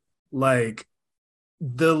it. Like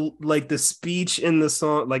the speech in the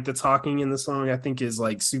song, like the talking in the song, I think is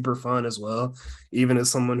like super fun as well. Even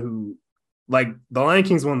as someone who like the Lion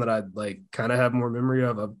King's one that I like kind of have more memory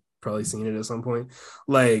of. I've probably seen it at some point.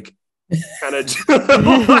 Like kind of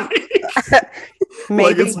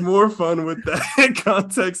like it's more fun with that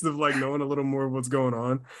context of like knowing a little more of what's going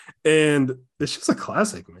on, and it's just a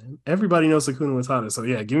classic, man. Everybody knows Hakuna Matata, so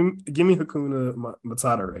yeah, give me Hakuna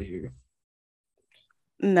Matata right here.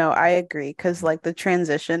 No, I agree because like the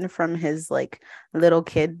transition from his like little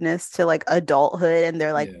kidness to like adulthood, and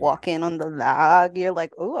they're like walking on the log. You're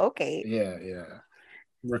like, oh, okay, yeah,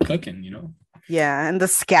 we're cooking, you know. Yeah, and the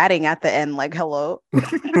scatting at the end, like, hello,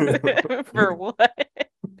 for what?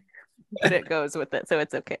 But it goes with it, so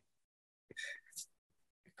it's okay.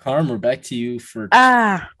 Carm, we're back to you for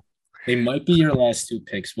they might be your last two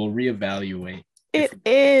picks. We'll reevaluate. It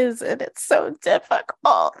is, and it's so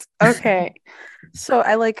difficult. Okay. So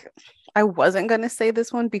I wasn't gonna say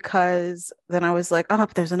this one because then I was like, oh,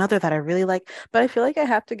 there's another that I really like, but I feel like I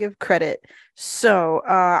have to give credit. So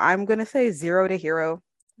I'm gonna say Zero to Hero.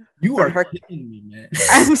 You are kidding me, man.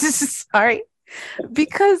 I'm just sorry.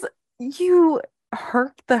 Because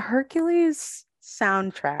the Hercules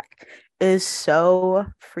soundtrack is so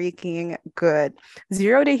freaking good.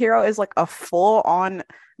 Zero to Hero is like a full-on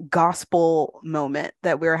gospel moment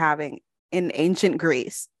that we're having in ancient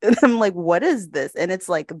Greece. And I'm like, what is this? And it's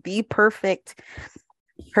like the perfect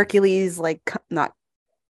Hercules, like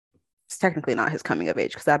it's technically not his coming of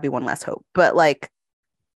age because that'd be one last hope. But like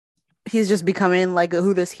he's just becoming like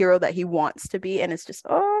who this hero that he wants to be. And it's just,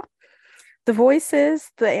 the voices,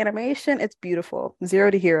 the animation, it's beautiful. Zero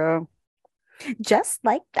to Hero. Just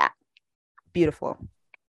like that. Beautiful.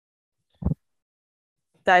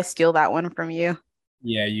 Did I steal that one from you?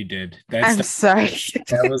 Yeah, you did. I'm sorry.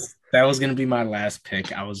 that was gonna be my last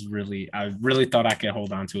pick. I really thought I could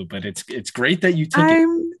hold on to it, but it's great that you took it.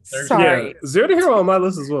 I'm sorry. Yeah, Zero to Hero on my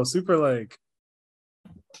list as well. Super like,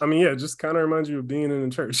 I mean, yeah, just kind of reminds you of being in a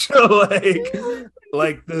church.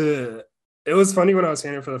 It was funny when I was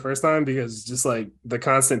hearing it for the first time because just like the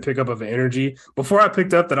constant pickup of energy. Before I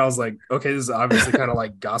picked up that, I was like, okay, this is obviously kind of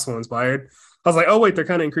like gospel inspired. I was like, oh wait, they're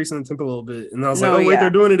kind of increasing the tempo a little bit, and I was like, oh wait, they're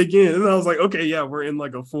doing it again, and I was like, okay, yeah, we're in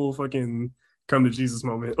like a full fucking come to Jesus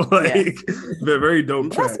moment, like very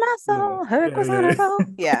dope track. Bless my soul,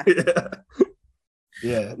 yeah.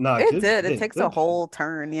 Yeah, no, it did. It takes a whole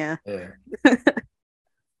turn, yeah.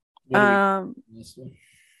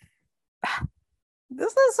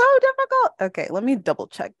 This is so difficult. Okay, let me double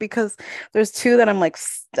check because there's two that I'm like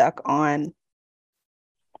stuck on.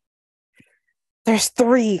 There's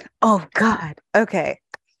three. Oh God. Okay.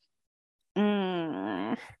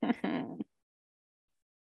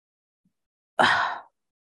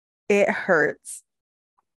 It hurts.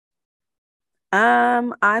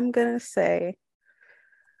 I'm gonna say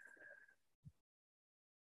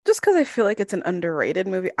just because I feel like it's an underrated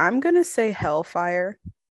movie, I'm gonna say Hellfire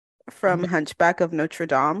from Hunchback of Notre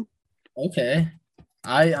Dame. Okay.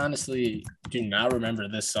 I honestly do not remember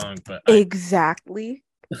this song, but Exactly.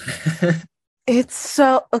 It's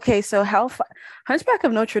so okay. So Hunchback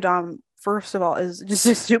of Notre Dame, first of all, is just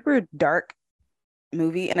a super dark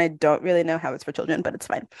movie, and I don't really know how it's for children, but it's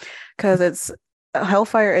fine because it's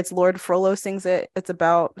Hellfire. It's Lord Frollo sings it. It's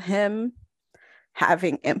about him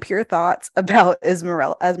having impure thoughts about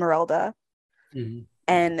Esmeralda. Mhm.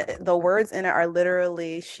 And the words in it are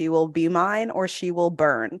literally, she will be mine or she will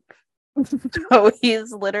burn. So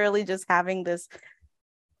he's literally just having this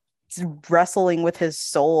wrestling with his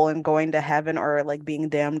soul and going to heaven or like being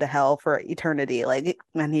damned to hell for eternity. Like,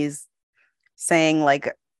 and he's saying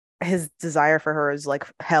like his desire for her is like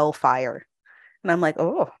hellfire. And I'm like,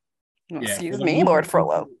 oh, excuse me, Lord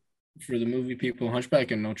Frollo. For the movie people, Hunchback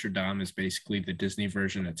of Notre Dame is basically the Disney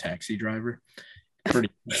version of Taxi Driver. Pretty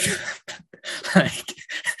like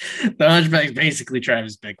the Hunchback's basically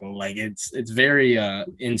Travis Bickle. Like it's very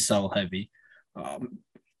incel heavy.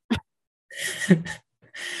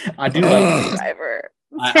 I do like Driver.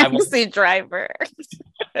 Taxi Driver.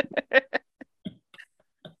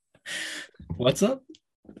 What's up?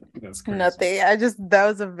 That's crazy. Nothing. That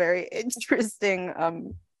was a very interesting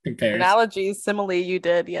analogy, simile you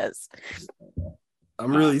did. Yes.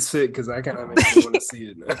 I'm really sick because I kind of make me want to see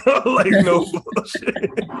it now. Like, no bullshit.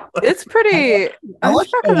 It's pretty.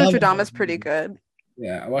 Hunchback of Notre Dame is pretty good.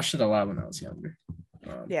 Yeah, I watched it a lot when I was younger.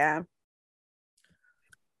 Yeah.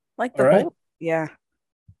 Like the whole. Yeah.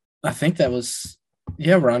 I think that was.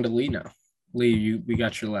 Yeah, we're on to Lee now. Lee, we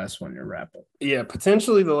got your last one, your wrap up. Yeah,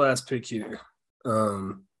 potentially the last pick here.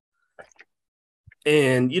 And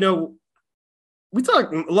we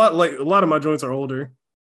talk a lot. Like a lot of my joints are older.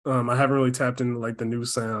 I haven't really tapped into like the new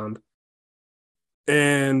sound,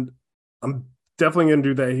 and I'm definitely gonna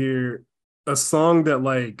do that here. A song that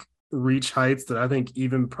like reached heights that I think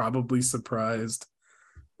even probably surprised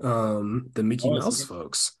the Mickey Mouse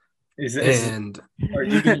folks. Are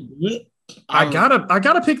you gonna do it? I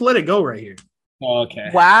gotta pick "Let It Go" right here. Oh, okay.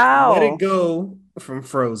 Wow. "Let It Go" from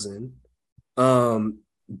Frozen.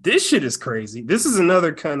 This shit is crazy. This is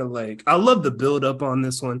another kind of like, I love the build up on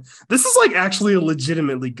this one. This is like actually a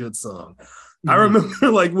legitimately good song. Mm-hmm. I remember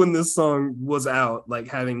like when this song was out, like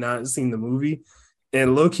having not seen the movie,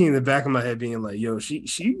 and low-key in the back of my head being like, yo, she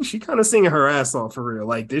kind of singing her ass off for real.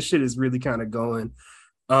 Like this shit is really kind of going.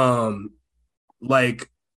 Like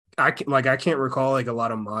I can't recall like a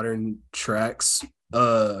lot of modern tracks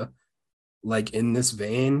like in this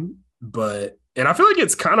vein, and I feel like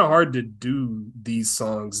it's kind of hard to do these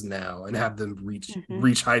songs now and have them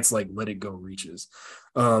reach heights like "Let It Go" reaches.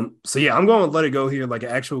 So yeah, I'm going with "Let It Go" here, like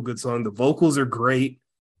an actual good song. The vocals are great.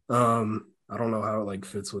 I don't know how it like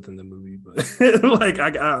fits within the movie, but like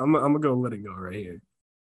I'm gonna go "Let It Go" right here.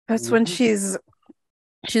 That's when she's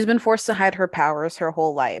been forced to hide her powers her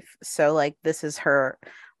whole life. So like this is her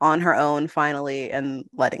on her own finally and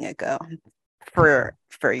letting it go for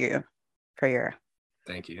you.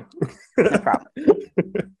 Thank you. No problem.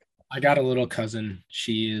 I got a little cousin.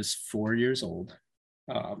 She is 4 years old.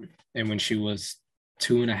 And when she was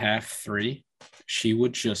 2.5, 3, she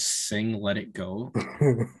would just sing "Let It Go"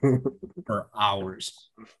 for hours.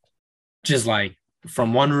 Just like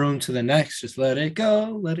from one room to the next, just let it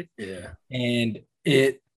go, let it. Yeah. And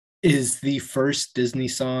it is the first Disney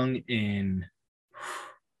song in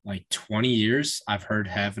like 20 years I've heard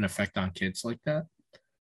have an effect on kids like that.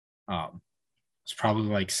 It's probably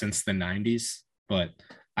like since the 90s, but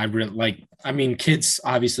I really like, I mean, kids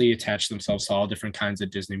obviously attach themselves to all different kinds of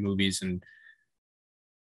Disney movies and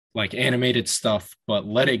like animated stuff, but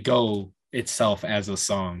 "Let It Go" itself as a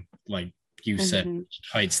song, like you said,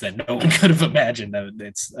 heights that no one could have imagined. That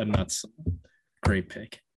it's a nuts great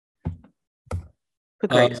pick. A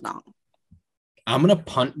great song. I'm gonna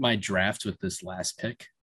punt my draft with this last pick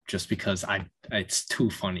just because it's too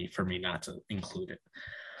funny for me not to include it.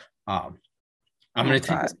 I'm gonna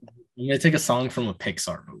take a song from a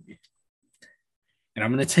Pixar movie, and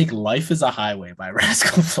I'm gonna take "Life Is a Highway" by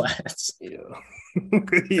Rascal Flatts.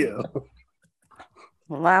 Yeah.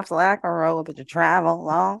 Life's like a road that you travel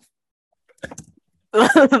along.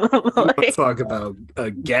 Like, talk about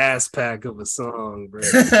a gas pack of a song, bro.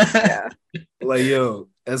 Yeah. Like, yo,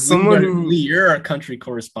 as someone who you're a country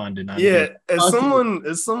correspondent. As someone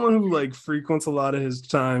who like frequents a lot of his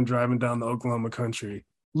time driving down the Oklahoma country,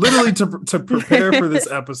 literally to prepare for this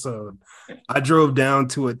episode, I drove down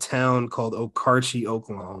to a town called Okarche,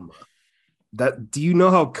 Oklahoma. Do you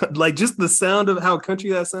know how like just the sound of how country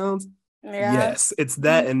that sounds? Yeah. Yes, it's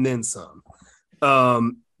that and then some.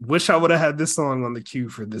 Wish I would have had this song on the queue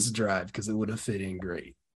for this drive because it would have fit in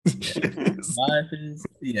great. Life is,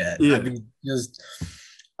 yeah. Yeah.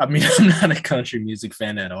 I mean, I'm not a country music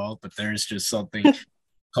fan at all, but there's just something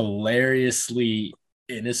hilariously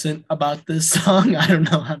innocent about this song. I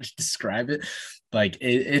don't know how to describe it. Like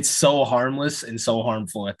it's so harmless and so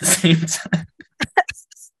harmful at the same time.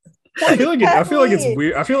 I feel like it's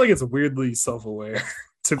weird. I feel like it's weirdly self-aware.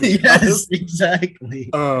 To be honest, exactly.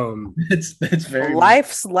 It's very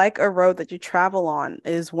life's like a road that you travel on.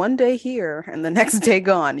 Is one day here and the next day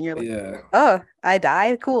gone. And you're like, yeah. Oh, I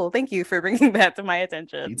died. Cool. Thank you for bringing that to my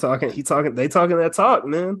attention. They talking that talk,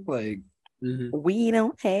 man. Like we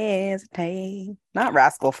don't hesitate. Not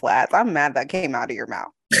Rascal Flats. I'm mad that came out of your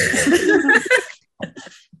mouth.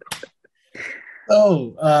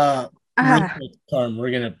 Carm,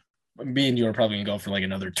 we're gonna. Me and you are probably gonna go for like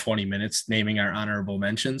another 20 minutes naming our honorable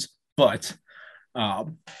mentions, but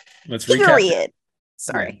let's recap.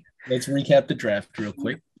 Sorry. Yeah, let's recap the draft real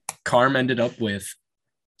quick. Carm ended up with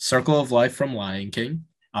Circle of Life from Lion King,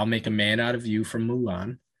 I'll Make a Man Out of You from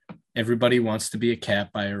Mulan, Everybody Wants to Be a Cat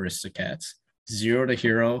by Aristocats, Zero to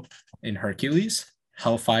Hero in Hercules,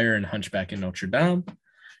 Hellfire and Hunchback in Notre Dame.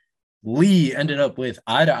 Lee ended up with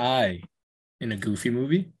Eye to Eye in a Goofy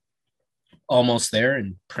movie, Almost There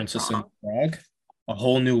in Princess and the Frog, A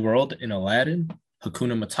Whole New World in Aladdin,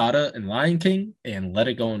 Hakuna Matata in Lion King, and Let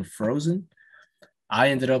It Go in Frozen. I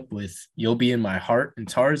ended up with You'll Be in My Heart in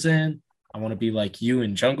Tarzan, I Want to Be Like You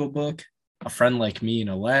in Jungle Book, A Friend Like Me in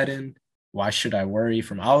Aladdin, Why Should I Worry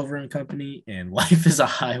from Oliver and Company, and Life is a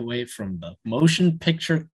Highway from the motion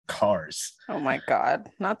picture Cars. Oh my God,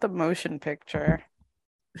 not the motion picture.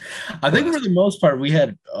 I think for the most part, we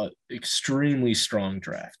had an extremely strong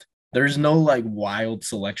draft. There's no like wild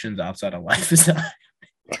selections outside of Life is a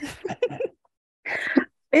Highway.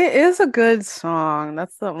 It is a good song.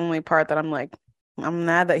 That's the only part that I'm like, I'm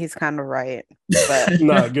mad that he's kind of right. But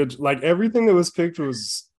nah, good. Like everything that was picked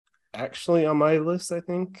was actually on my list. I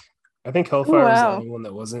think Hellfire was the only one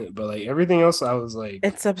that wasn't, but like everything else, I was like,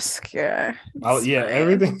 it's obscure.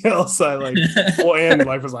 Everything else I like. Well, and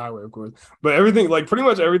Life is a Highway, of course. But everything, like pretty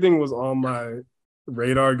much everything, was on my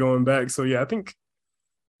radar going back. So yeah, I think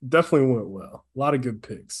definitely went well. A lot of good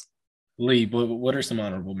picks. Lee, what are some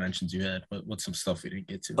honorable mentions you had? What's some stuff we didn't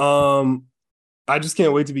get to? I Just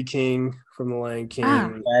Can't Wait to Be King from The Lion King.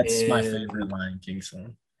 That's my favorite Lion King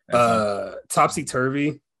song. Topsy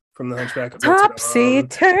Turvy from The Hunchback of Topsy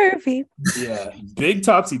Turvy. Yeah, big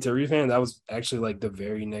Topsy Turvy fan. That was actually like the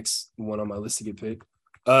very next one on my list to get picked.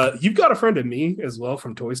 You've Got a Friend in Me as well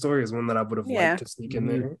from Toy Story is one that I would have liked to sneak in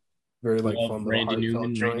there. Very like fun. Randy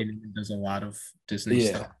Newman does a lot of Disney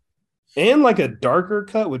stuff. And like a darker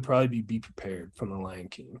cut would probably be Prepared from The Lion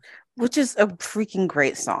King, which is a freaking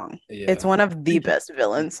great song. Yeah. It's one of the best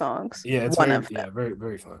villain songs. Yeah, it's one of them. Yeah, very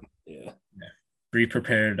very fun. Yeah. Be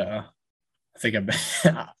Prepared. I think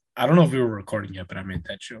I don't know if we were recording yet, but I made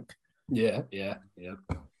that joke. Yeah.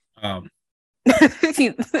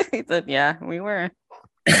 He said, "Yeah, we were."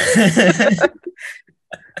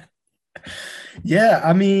 Yeah,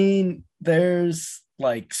 I mean, there's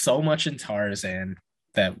like so much in Tarzan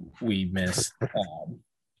that we missed.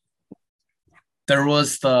 There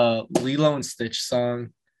was the Lilo and Stitch song,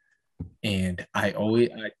 and I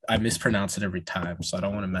mispronounce it every time, so I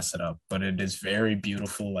don't want to mess it up. But it is very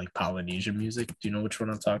beautiful, like Polynesian music. Do you know which one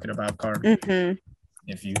I'm talking about, Carm? Mm-hmm.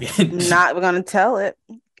 If you not gonna tell it,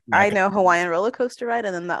 I know Hawaiian Roller Coaster Ride,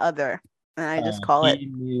 and then the other, and I just call it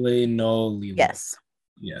No Lilo.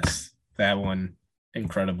 Yes, that one,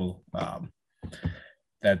 incredible.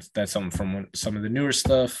 That's something from some of the newer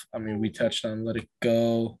stuff. I mean, we touched on Let It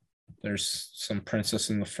Go. There's some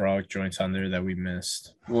Princess and the Frog joints on there that we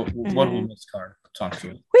missed. What did we miss, Car? Talk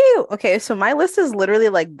to it. Woo! Okay, so my list is literally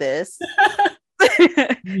like this.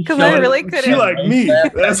 Because I really couldn't. She like me.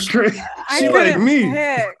 That's great. She like me.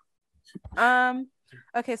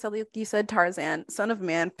 Okay, so you said Tarzan, Son of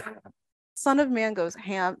Man. Son of Man goes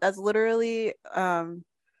ham. That's literally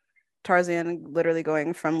Tarzan literally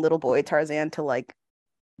going from little boy Tarzan to like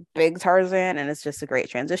big Tarzan, and it's just a great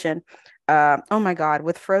transition. Oh my God,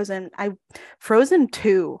 with Frozen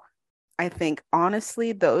 2, I think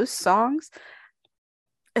honestly those songs,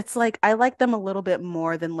 it's like I like them a little bit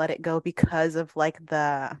more than Let It Go because of like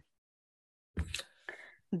the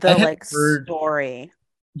like story.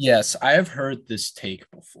 Yes, I have heard this take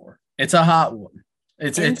before. It's a hot one.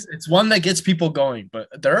 It's one that gets people going, but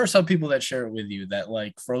there are some people that share it with you that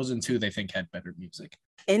like Frozen 2 they think had better music.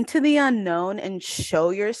 Into the Unknown and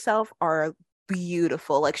Show Yourself are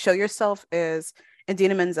beautiful. Like Show Yourself is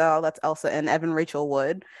Idina Menzel, that's Elsa, and Evan Rachel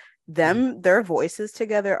Wood. Their voices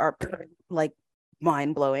together are like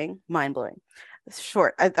mind blowing.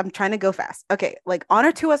 Short. I'm trying to go fast. Okay, like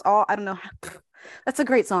Honor to Us All. I don't know. That's a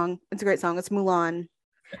great song. It's a great song. It's Mulan.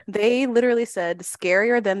 They literally said,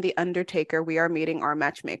 "Scarier than the Undertaker, we are meeting our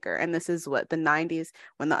matchmaker." And this is what the 90s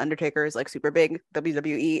when the Undertaker is like super big,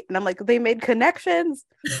 WWE. And I'm like, they made connections.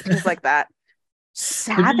 Things like that.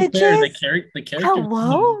 To be fair, Savages. the characters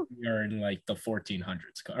Hello? are in like the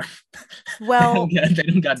 1400s car. Well, they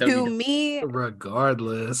don't got to WWE. me,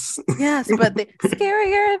 Regardless. yes, but the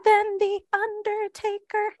scarier than the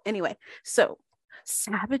Undertaker. Anyway, so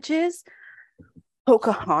Savages,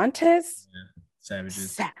 Pocahontas.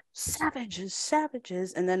 Savages.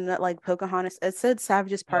 Savages, and then like Pocahontas. It said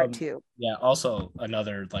Savages Part 2 Yeah, also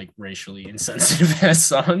another like racially insensitive ass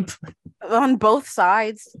song. on both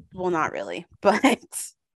sides. Well, not really, but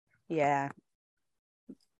yeah,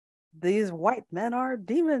 these white men are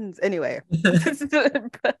demons. Anyway,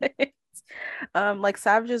 but like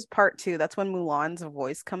Savages Part 2. That's when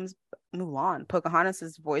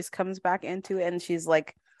Pocahontas's voice comes back into it, and she's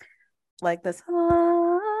like this.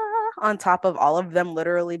 On top of all of them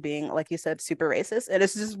literally being, like you said, super racist. And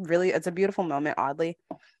it's just really, it's a beautiful moment, oddly.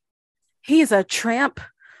 He's a tramp,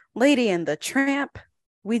 Lady and the Tramp.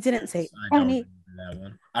 We didn't say any. That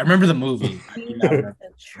one. I remember the movie. He's a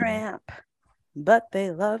tramp, but they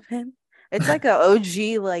love him. It's like a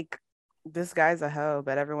OG, like, this guy's a hoe,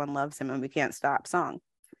 but everyone loves him and we can't stop song.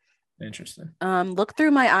 Interesting. Look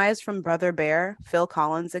Through My Eyes from Brother Bear, Phil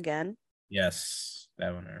Collins again. Yes,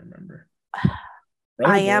 that one I remember.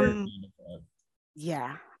 I am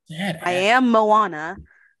Moana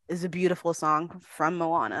is a beautiful song from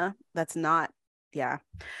Moana. That's not, we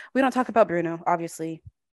don't talk about Bruno, obviously.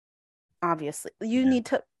 You need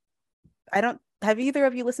to, have either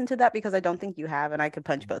of you listened to that? Because I don't think you have, and I could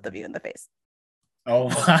punch both of you in the face. Oh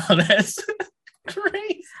wow, that's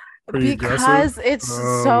crazy. Because it's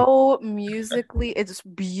so musically, it's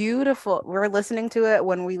beautiful. We're listening to it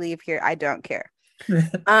when we leave here. I don't care.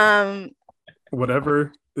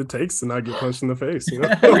 Whatever it takes to not get punched in the face, you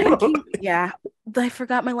know? Yeah, I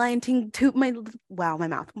forgot my Lion King 2.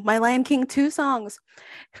 My Lion King 2 songs.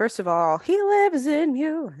 First of all, He Lives in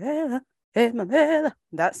You.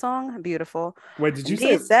 That song, beautiful. Wait, did you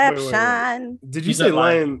Deception? Wait. Did you say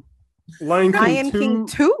Lion King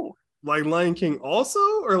 2? Like Lion King also,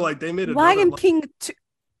 or like they made a Lion King 2?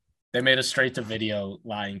 They made a straight to video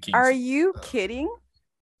Lion King. Are you kidding?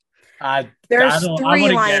 There's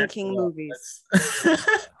 3 Lion King movies.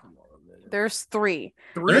 There's 3.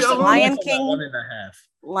 There's Lion King 1.5.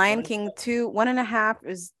 Lion King 2, 1.5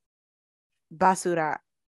 is basura.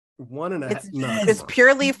 1.5. It's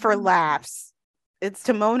purely for laughs. It's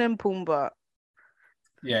Timon and Pumbaa.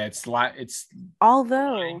 Yeah, it's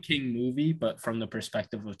although Lion King movie, but from the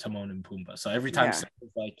perspective of Timon and Pumbaa. So every time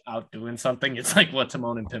someone's like out doing something, it's like what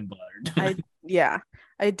Timon and Pumbaa are doing.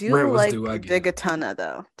 I do like Digatana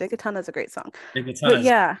though. Digatana is a great song. But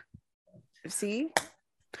yeah, see,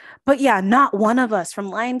 but yeah, Not One of Us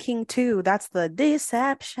from Lion King 2. That's the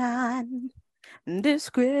deception,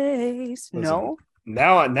 disgrace. Listen, no.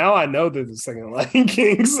 Now I know there's a second Lion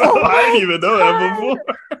King, so I didn't even know that before.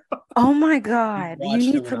 Oh my god! You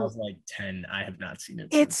need it when I was like 10. I have not seen it.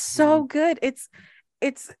 It's so good. It's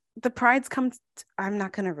the prides come. I'm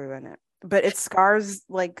not gonna ruin it, but it scars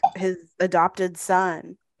like his adopted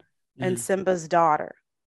son and Simba's daughter,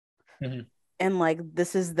 and like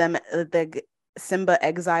this is them. The Simba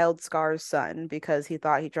exiled Scar's son because he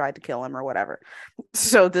thought he tried to kill him or whatever.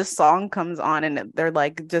 So this song comes on, and they're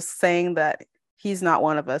like just saying that he's not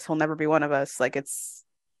one of us. He'll never be one of us. Like it's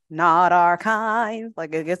not our kind.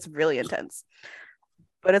 Like it gets really intense,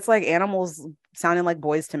 but it's like animals sounding like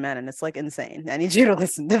Boys to Men, and it's like insane. I need you to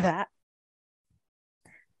listen to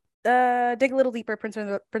that. Dig a Little Deeper,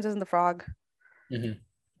 Princess and the Frog.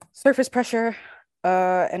 Surface Pressure,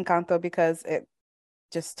 Encanto, because it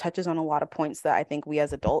just touches on a lot of points that I think we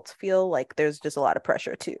as adults feel like there's just a lot of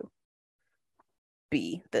pressure to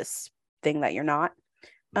be this thing that you're not.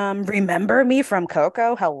 Remember Me from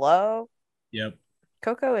Coco. Hello. Yep.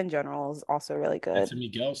 Coco in general is also really good. That's a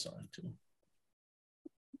Miguel song too.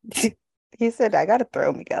 He said, I gotta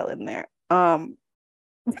throw Miguel in there. And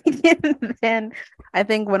then I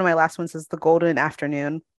think one of my last ones is The Golden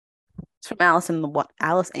Afternoon. It's from Alice in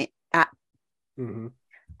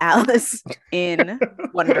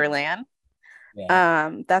Wonderland.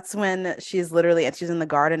 Yeah. That's when she's in the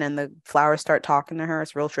garden and the flowers start talking to her.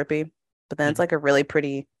 It's real trippy. But then it's like a really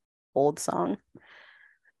pretty old song.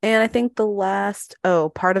 And I think the last,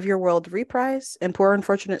 Part of Your World reprise and Poor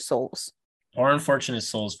Unfortunate Souls. Poor Unfortunate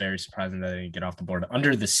Souls, very surprising that they didn't get off the board.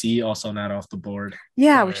 Under the Sea, also not off the board.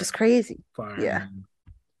 Yeah, which is crazy. Fire.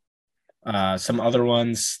 Yeah. Some other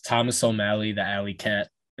ones, Thomas O'Malley, the Alley Cat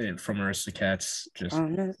from Aristocats. Just Oh,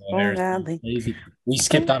 Valley. crazy. We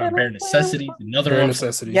skipped out on Bare Necessities, another Bare one.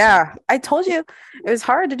 necessities. Yeah, I told you it was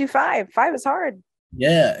hard to do 5. 5 is hard.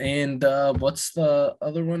 Yeah, and what's the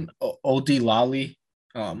other one? O.D. Lolly,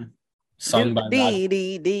 sung by Rod.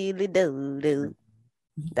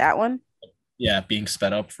 That one, Yeah, being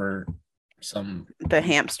sped up for some the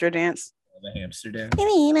hamster dance. the hamster dance.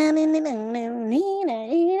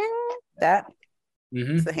 That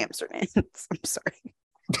Mm-hmm. is the hamster dance. I'm sorry.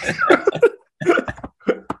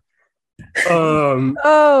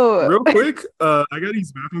 Oh, Real quick, I got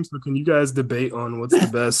these bathrooms, so can you guys debate on what's the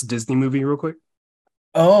best Disney movie real quick?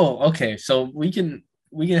 Oh, okay. So we can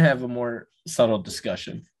have a more subtle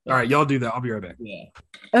discussion. All right, y'all do that. I'll be right back. Yeah.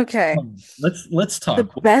 okay. Let's talk. The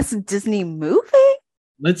best Disney movie?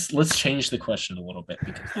 Let's change the question a little bit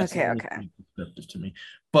because that's Okay, really okay. descriptive to me.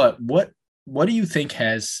 But what do you think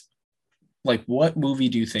has what movie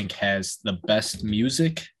do you think has the best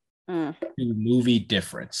music Mm. to movie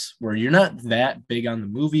difference where you're not that big on the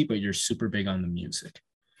movie but you're super big on the music?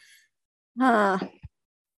 Huh.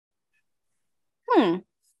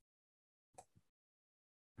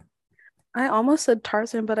 I almost said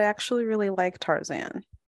Tarzan, but I actually really like Tarzan.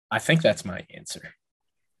 I think that's my answer.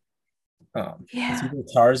 It's Yeah. either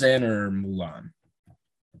Tarzan or Mulan.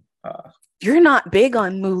 You're not big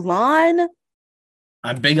on Mulan?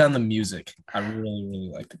 I'm big on the music. I really, really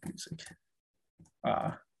like the music.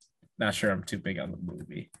 Not sure I'm too big on the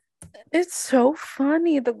movie. It's so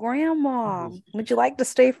funny. The grandma. Would you like to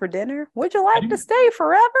stay for dinner? Would you like to stay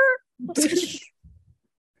forever?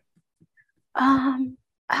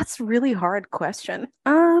 That's a really hard question.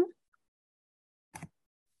 I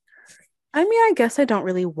mean, I guess I don't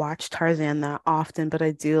really watch Tarzan that often, but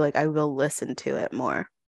I do I will listen to it more.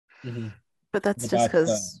 Mm-hmm. But that's What just about,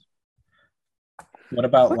 because what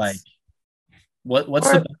about What's- what's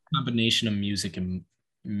or- the best combination of music and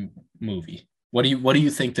movie? What do you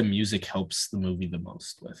think the music helps the movie the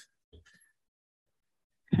most with?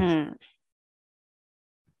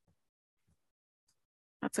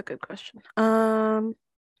 That's a good question.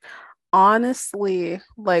 Honestly,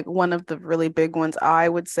 one of the really big ones I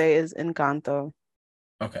would say is Encanto.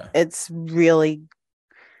 Okay. It's really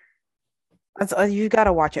you got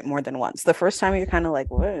to watch it more than once. The first time you're kind of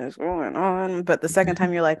like, what is going on? But the second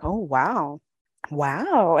time you're like, oh wow,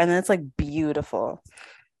 and then it's beautiful.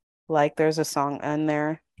 There's a song in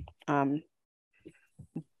there,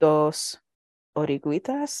 Dos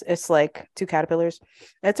Origuitas. It's two caterpillars.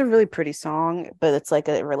 It's a really pretty song, but it's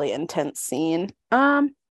a really intense scene. I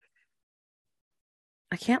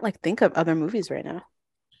can't think of other movies right now.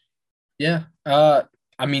 Yeah.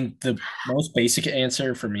 I mean, the most basic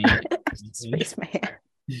answer for me, Spaceman.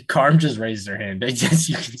 Carm just raised her hand. I guess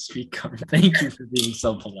you can speak, Carm. Thank you for being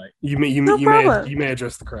so polite. You No problem. may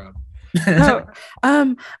address the crowd.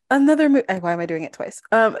 Another movie. Why am I doing it twice?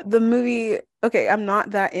 The movie. Okay, I'm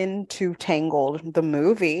not that into Tangled, the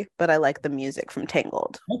movie, but I like the music from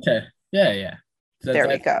Tangled. Okay. Yeah. There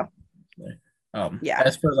we go. Yeah.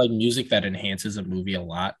 As for music that enhances a movie a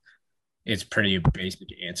lot, it's pretty a basic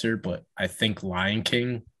answer, but I think Lion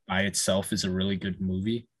King by itself is a really good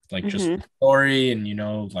movie. Just the story and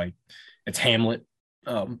it's Hamlet,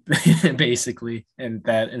 basically, and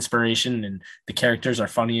that inspiration and the characters are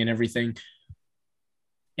funny and everything.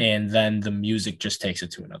 And then the music just takes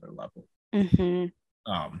it to another level.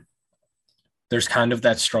 There's kind of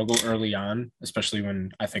that struggle early on, especially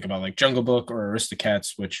when I think about Jungle Book or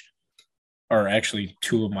Aristocats, which are actually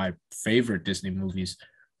two of my favorite Disney movies,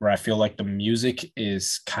 where I feel like the music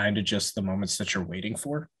is kind of just the moments that you're waiting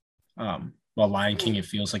for. While Lion King, it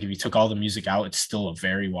feels like if you took all the music out, it's still a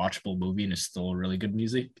very watchable movie and it's still a really good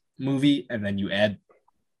movie. And then you add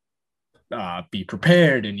Be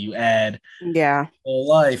Prepared and you add Whole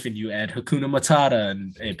Life and you add Hakuna Matata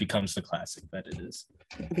and it becomes the classic that it is.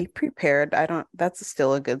 Be Prepared. That's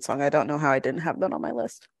still a good song. I don't know how I didn't have that on my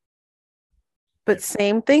list. But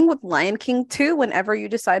same thing with Lion King too. Whenever you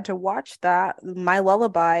decide to watch that, My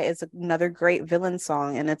Lullaby is another great villain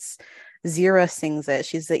song, and it's Zira sings it.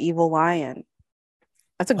 She's the evil lion.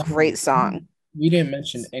 That's a great song. We didn't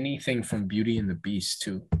mention anything from Beauty and the Beast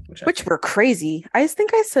too, which were crazy. I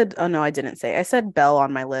think I said, oh no, I didn't say. I said Belle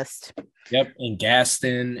on my list. Yep, and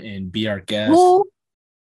Gaston and Be Our Guest. Who?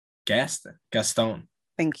 Gaston.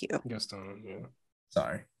 Thank you. Gaston, yeah.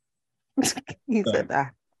 Sorry. You said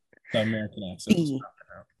that. The American accent.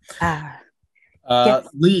 Yes.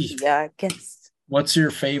 Lee. Yeah, guess. What's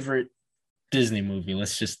your favorite Disney movie?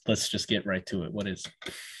 Let's just get right to it. What is?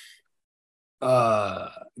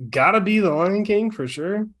 Gotta be The Lion King for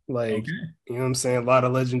sure. You know what I'm saying? A lot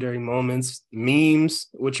of legendary moments, memes,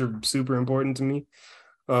 which are super important to me.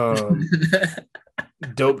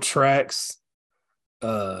 dope tracks,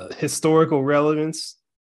 historical relevance.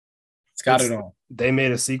 It's got it all. They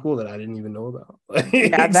made a sequel that I didn't even know about.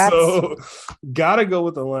 Yeah, that's So gotta go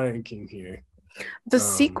with the Lion King here. the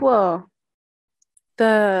sequel.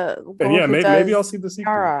 The And girl yeah, who maybe does I'll see the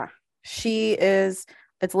sequel. Yara.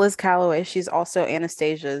 It's Liz Calloway. She's also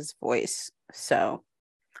Anastasia's voice. So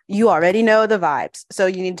you already know the vibes. So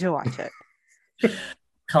you need to watch it.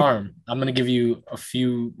 Carm, I'm going to give you a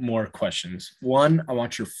few more questions. One, I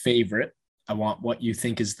want your favorite. I want what you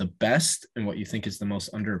think is the best and what you think is the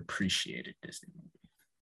most underappreciated Disney movie.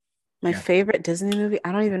 My favorite Disney movie?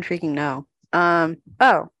 I don't even freaking know.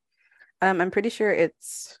 I'm pretty sure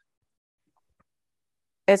it's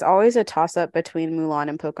always a toss-up between Mulan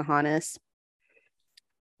and Pocahontas,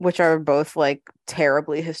 which are both like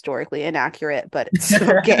terribly historically inaccurate, but it's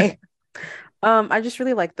okay. I just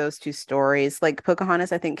really like those two stories. Like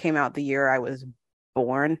Pocahontas, I think came out the year I was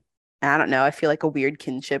born. And I don't know, I feel like a weird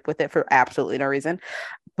kinship with it for absolutely no reason.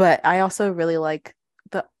 But I also really like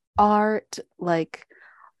the art, like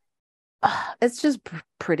it's just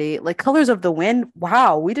pretty. Like Colors of the Wind.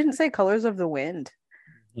 Wow, we didn't say Colors of the Wind.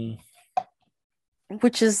 Mm-hmm.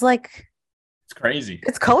 Which is like it's crazy.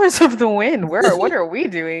 It's Colors of the Wind. What are we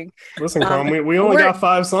doing? Listen, Carm, we only got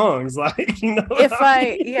 5 songs. Like, you know,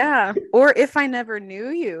 or If I Never Knew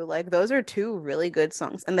You. Like those are 2 really good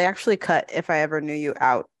songs. And they actually cut If I Ever Knew You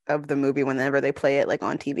out of the movie whenever they play it like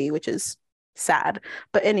on TV, which is sad.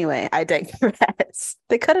 But anyway, I digress.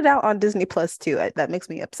 They cut it out on Disney Plus too. That makes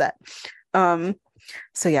me upset. So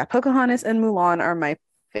yeah, Pocahontas and Mulan are my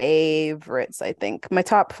favorites. I think my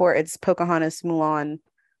top 4, it's Pocahontas, Mulan,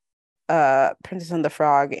 Princess and the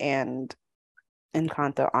Frog, and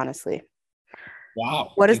Encanto. Honestly,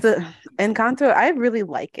 wow. What is the Encanto? I really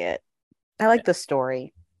like it. I like the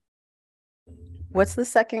story. What's the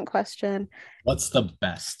second question? What's the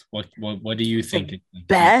best? What do you think?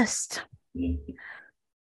 Best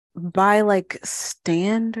by like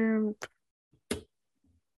standard.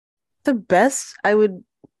 The best I would.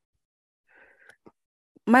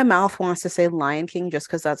 My mouth wants to say Lion King just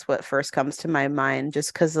because that's what first comes to my mind.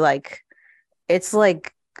 Just because like it's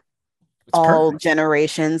all perfect.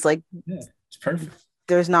 Generations. Like yeah, it's perfect.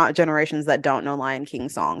 There's not generations that don't know Lion King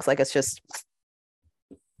songs. Like it's just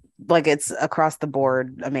like it's across the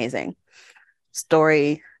board amazing.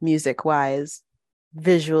 Story, music wise,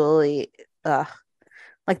 visually,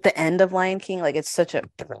 like the end of Lion King, like it's such a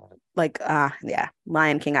yeah,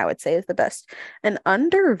 Lion King I would say is the best. And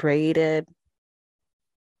underrated.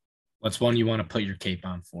 What's one you want to put your cape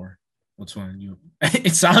on for? What's one you?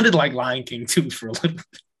 It sounded like Lion King 2 for a little bit.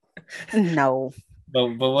 No.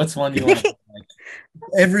 But what's one you want? Like,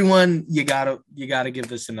 everyone, you gotta give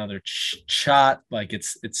this another shot. Like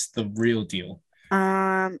it's the real deal.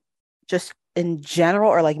 Just in general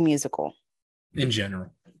or like musical? In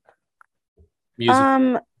general.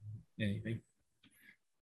 Musical. Anything.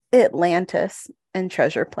 Atlantis and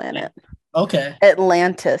Treasure Planet. Okay.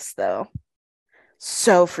 Atlantis though.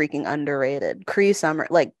 So freaking underrated. Cree Summer,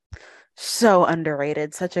 like so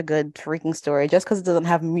underrated. Such a good freaking story. Just because it doesn't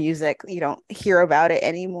have music, you don't hear about it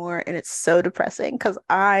anymore, and it's so depressing because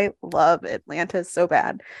I love Atlantis so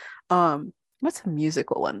bad. What's a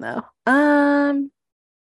musical one though?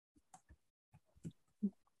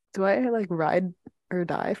 Do I like ride or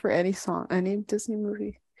die for any song, any Disney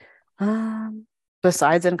movie?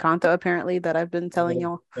 Besides Encanto, apparently, that I've been telling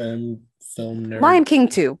y'all. Film nerd. Lion King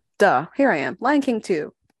 2. Duh. Here I am. Lion King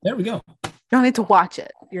 2. There we go. You don't need to watch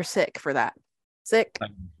it. You're sick for that. Sick.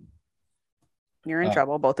 You're in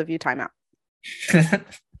trouble. Both of you. Time out.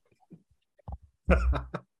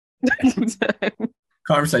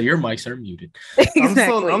 Carm said your mics are muted.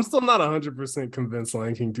 Exactly. I'm still not 100% convinced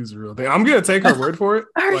Lion King 2 is a real thing. I'm gonna take her word for it.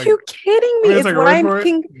 Are you kidding me? It's Lion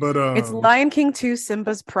King. But it's Lion King 2,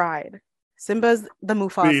 Simba's Pride. Simba's the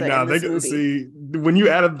Mufasa. They can see when you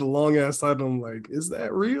added the long ass title. I'm like, is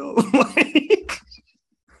that real?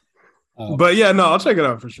 But yeah, no, I'll check it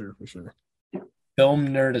out for sure. Film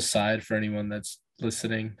nerd aside, for anyone that's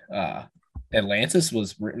listening, Atlantis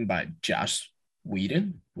was written by Joss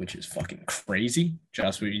Whedon, which is fucking crazy.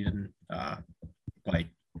 Joss Whedon, like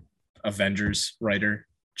Avengers writer,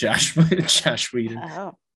 Josh Whedon.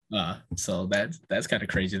 Oh. So that's kind of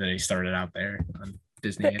crazy that he started out there on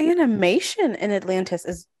Disney. The animation in Atlantis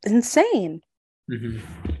is insane. Mm-hmm.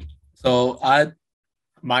 So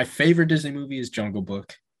my favorite Disney movie is Jungle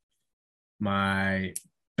Book. My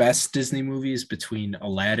best Disney movie is between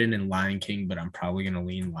Aladdin and Lion King, but I'm probably gonna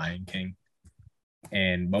lean Lion King.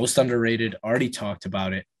 And most underrated, already talked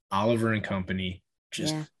about it, Oliver and Company.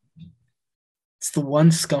 It's the one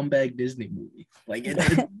scumbag Disney movie. Like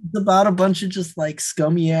it's about a bunch of just like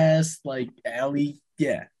scummy ass like alley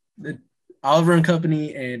yeah, the Oliver and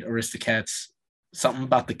Company and Aristocats. Something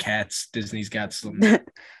about the cats. Disney's got some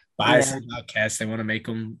bias about cats. They want to make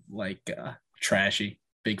them like trashy.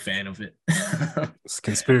 Big fan of it. It's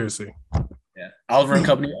conspiracy. Yeah, Oliver and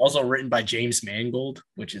Company, also written by James Mangold,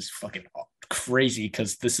 which is fucking crazy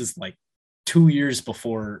because this is like 2 years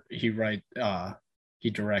before he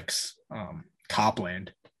directs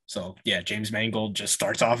Copland. So yeah, James Mangold just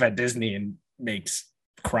starts off at Disney and makes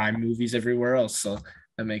crime movies everywhere else. So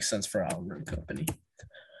that makes sense for Oliver and Company.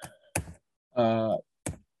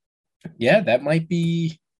 Yeah, that might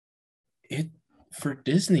be it for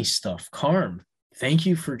Disney stuff. Carm, thank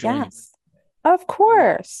you for joining. Yes, of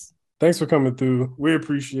course. Thanks for coming through. We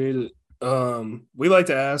appreciate it. We like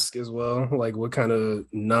to ask as well, like what kind of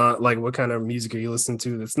music are you listening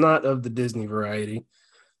to that's not of the Disney variety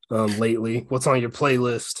lately? What's on your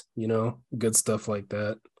playlist? You know, good stuff like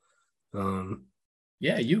that.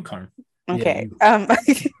 Yeah, you, Carm. Okay. Yeah,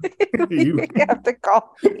 You have to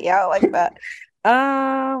call me out like that.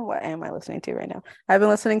 What am I listening to right now? I've been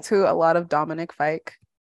listening to a lot of Dominic Fike.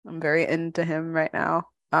 I'm very into him right now.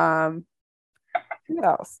 Who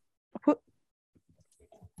else?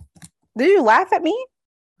 Did you laugh at me?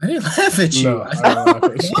 I didn't laugh at you. No, I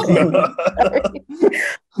don't know.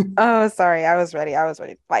 Oh, sorry. I was ready.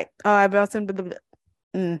 Like, I've also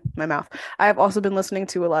my mouth. I've also been listening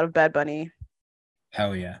to a lot of Bad Bunny.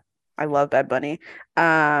 Hell yeah. I love Bad Bunny.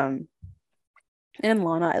 And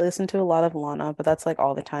Lana. I listen to a lot of Lana, but that's like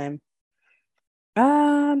all the time.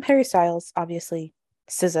 Harry Styles, obviously.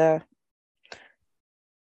 SZA.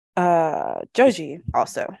 Joji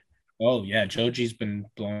also. Oh yeah, Joji's been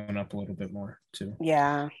blowing up a little bit more too.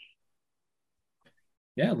 Yeah.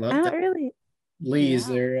 Yeah, love Not that. really. Lee, is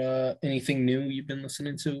Yeah. there anything new you've been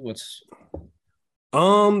listening to? What's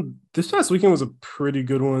This past weekend was a pretty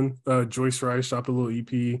good one. Joyce Rice dropped a little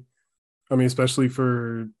EP. I mean, especially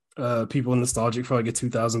for people nostalgic for like a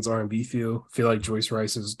 2000s R&B feel. I feel like Joyce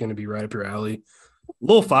Rice is going to be right up your alley.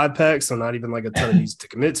 Little 5-pack, so not even like a ton of music to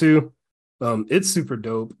commit to. It's super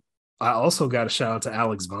dope. I also got a shout out to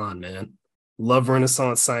Alex Vaughn, man. Love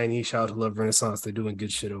Renaissance signee. Shout out to Love Renaissance. They're doing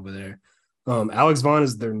good shit over there. Alex Vaughn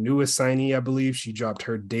is their newest signee, I believe. She dropped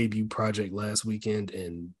her debut project last weekend,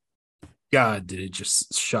 and God, did it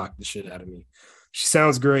just shock the shit out of me. She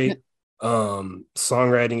sounds great.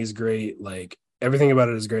 Songwriting is great. Like everything about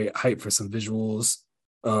it is great. Hype for some visuals.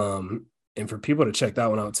 And for people to check that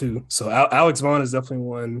one out too. So Alex Vaughn is definitely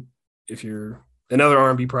one. If you're another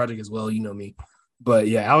R&B project as well, you know me. But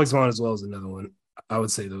yeah, Alex Vaughn as well is another one. I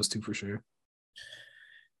would say those two for sure.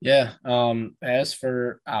 Yeah. As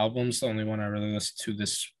for albums, the only one I really listened to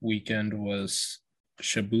this weekend was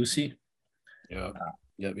Shabusi. Yeah.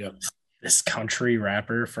 Yep. This country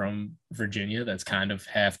rapper from Virginia that's kind of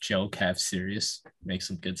half joke, half serious. Makes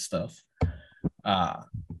some good stuff.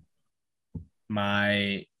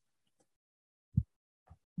 My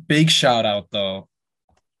big shout out though.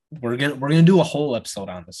 We're gonna do a whole episode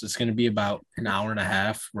on this. It's gonna be about an hour and a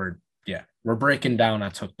half. We're breaking down I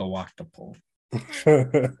Took the Walk to Pull. Shout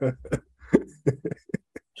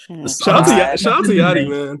out to Yachty,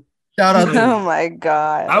 man. Shout out to Oh my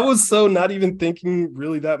God. I was so not even thinking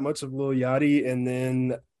really that much of Lil Yachty, and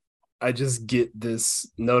then I just get this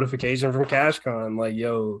notification from CashCon like,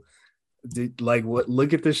 yo, what?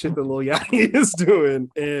 Look at this shit that Lil Yachty is doing.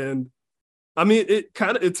 And I mean,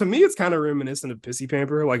 to me, it's kind of reminiscent of Pissy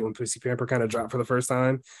Pamper, like when Pissy Pamper kind of dropped for the first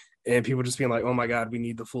time, and people just being like, oh my God, we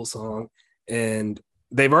need the full song. And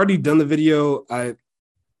they've already done the video. I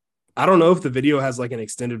don't know if the video has like an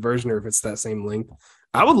extended version or if it's that same length.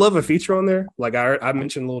 I would love a feature on there. Like I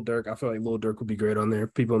mentioned Lil Durk. I feel like Lil Durk would be great on there.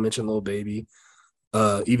 People mentioned Lil Baby,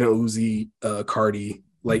 even Uzi, Cardi,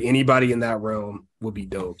 like anybody in that realm would be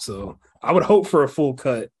dope. So I would hope for a full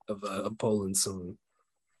cut of Poland soon.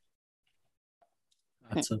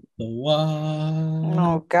 I Took the Walk.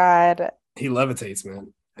 Oh God. He levitates,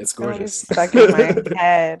 man. It's gorgeous. Stuck in my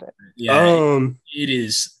head. Yeah, it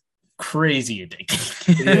is crazy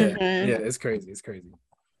addicting. Yeah, it's crazy.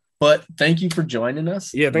 But thank you for joining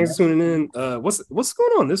us. Yeah, thanks for tuning in. What's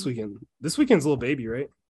going on this weekend? This weekend's Lil Baby, right?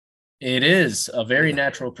 It is a very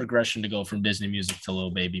natural progression to go from Disney music to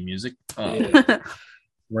Lil Baby music.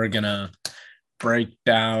 We're gonna break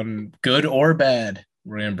down good or bad.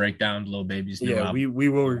 We're gonna break down Lil Baby's new album. we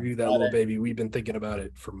will review that Lil Baby. We've been thinking about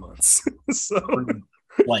it for months. So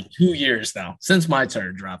like 2 years now since my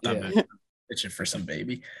turn dropped. I've been itching for some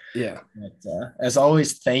Baby. Yeah. But, as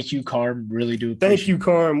always, thank you, Carm. Really do. Thank you,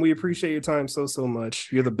 Carm. We appreciate your time so much.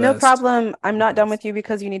 You're the best. No problem. I'm not done with you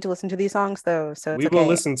because you need to listen to these songs though. So we will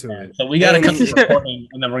listen to it. So we gotta cut the recording,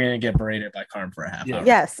 and then we're gonna get berated by Carm for a half hour.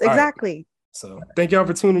 Yes, exactly. Right. So thank y'all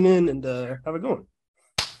for tuning in, and have a good one.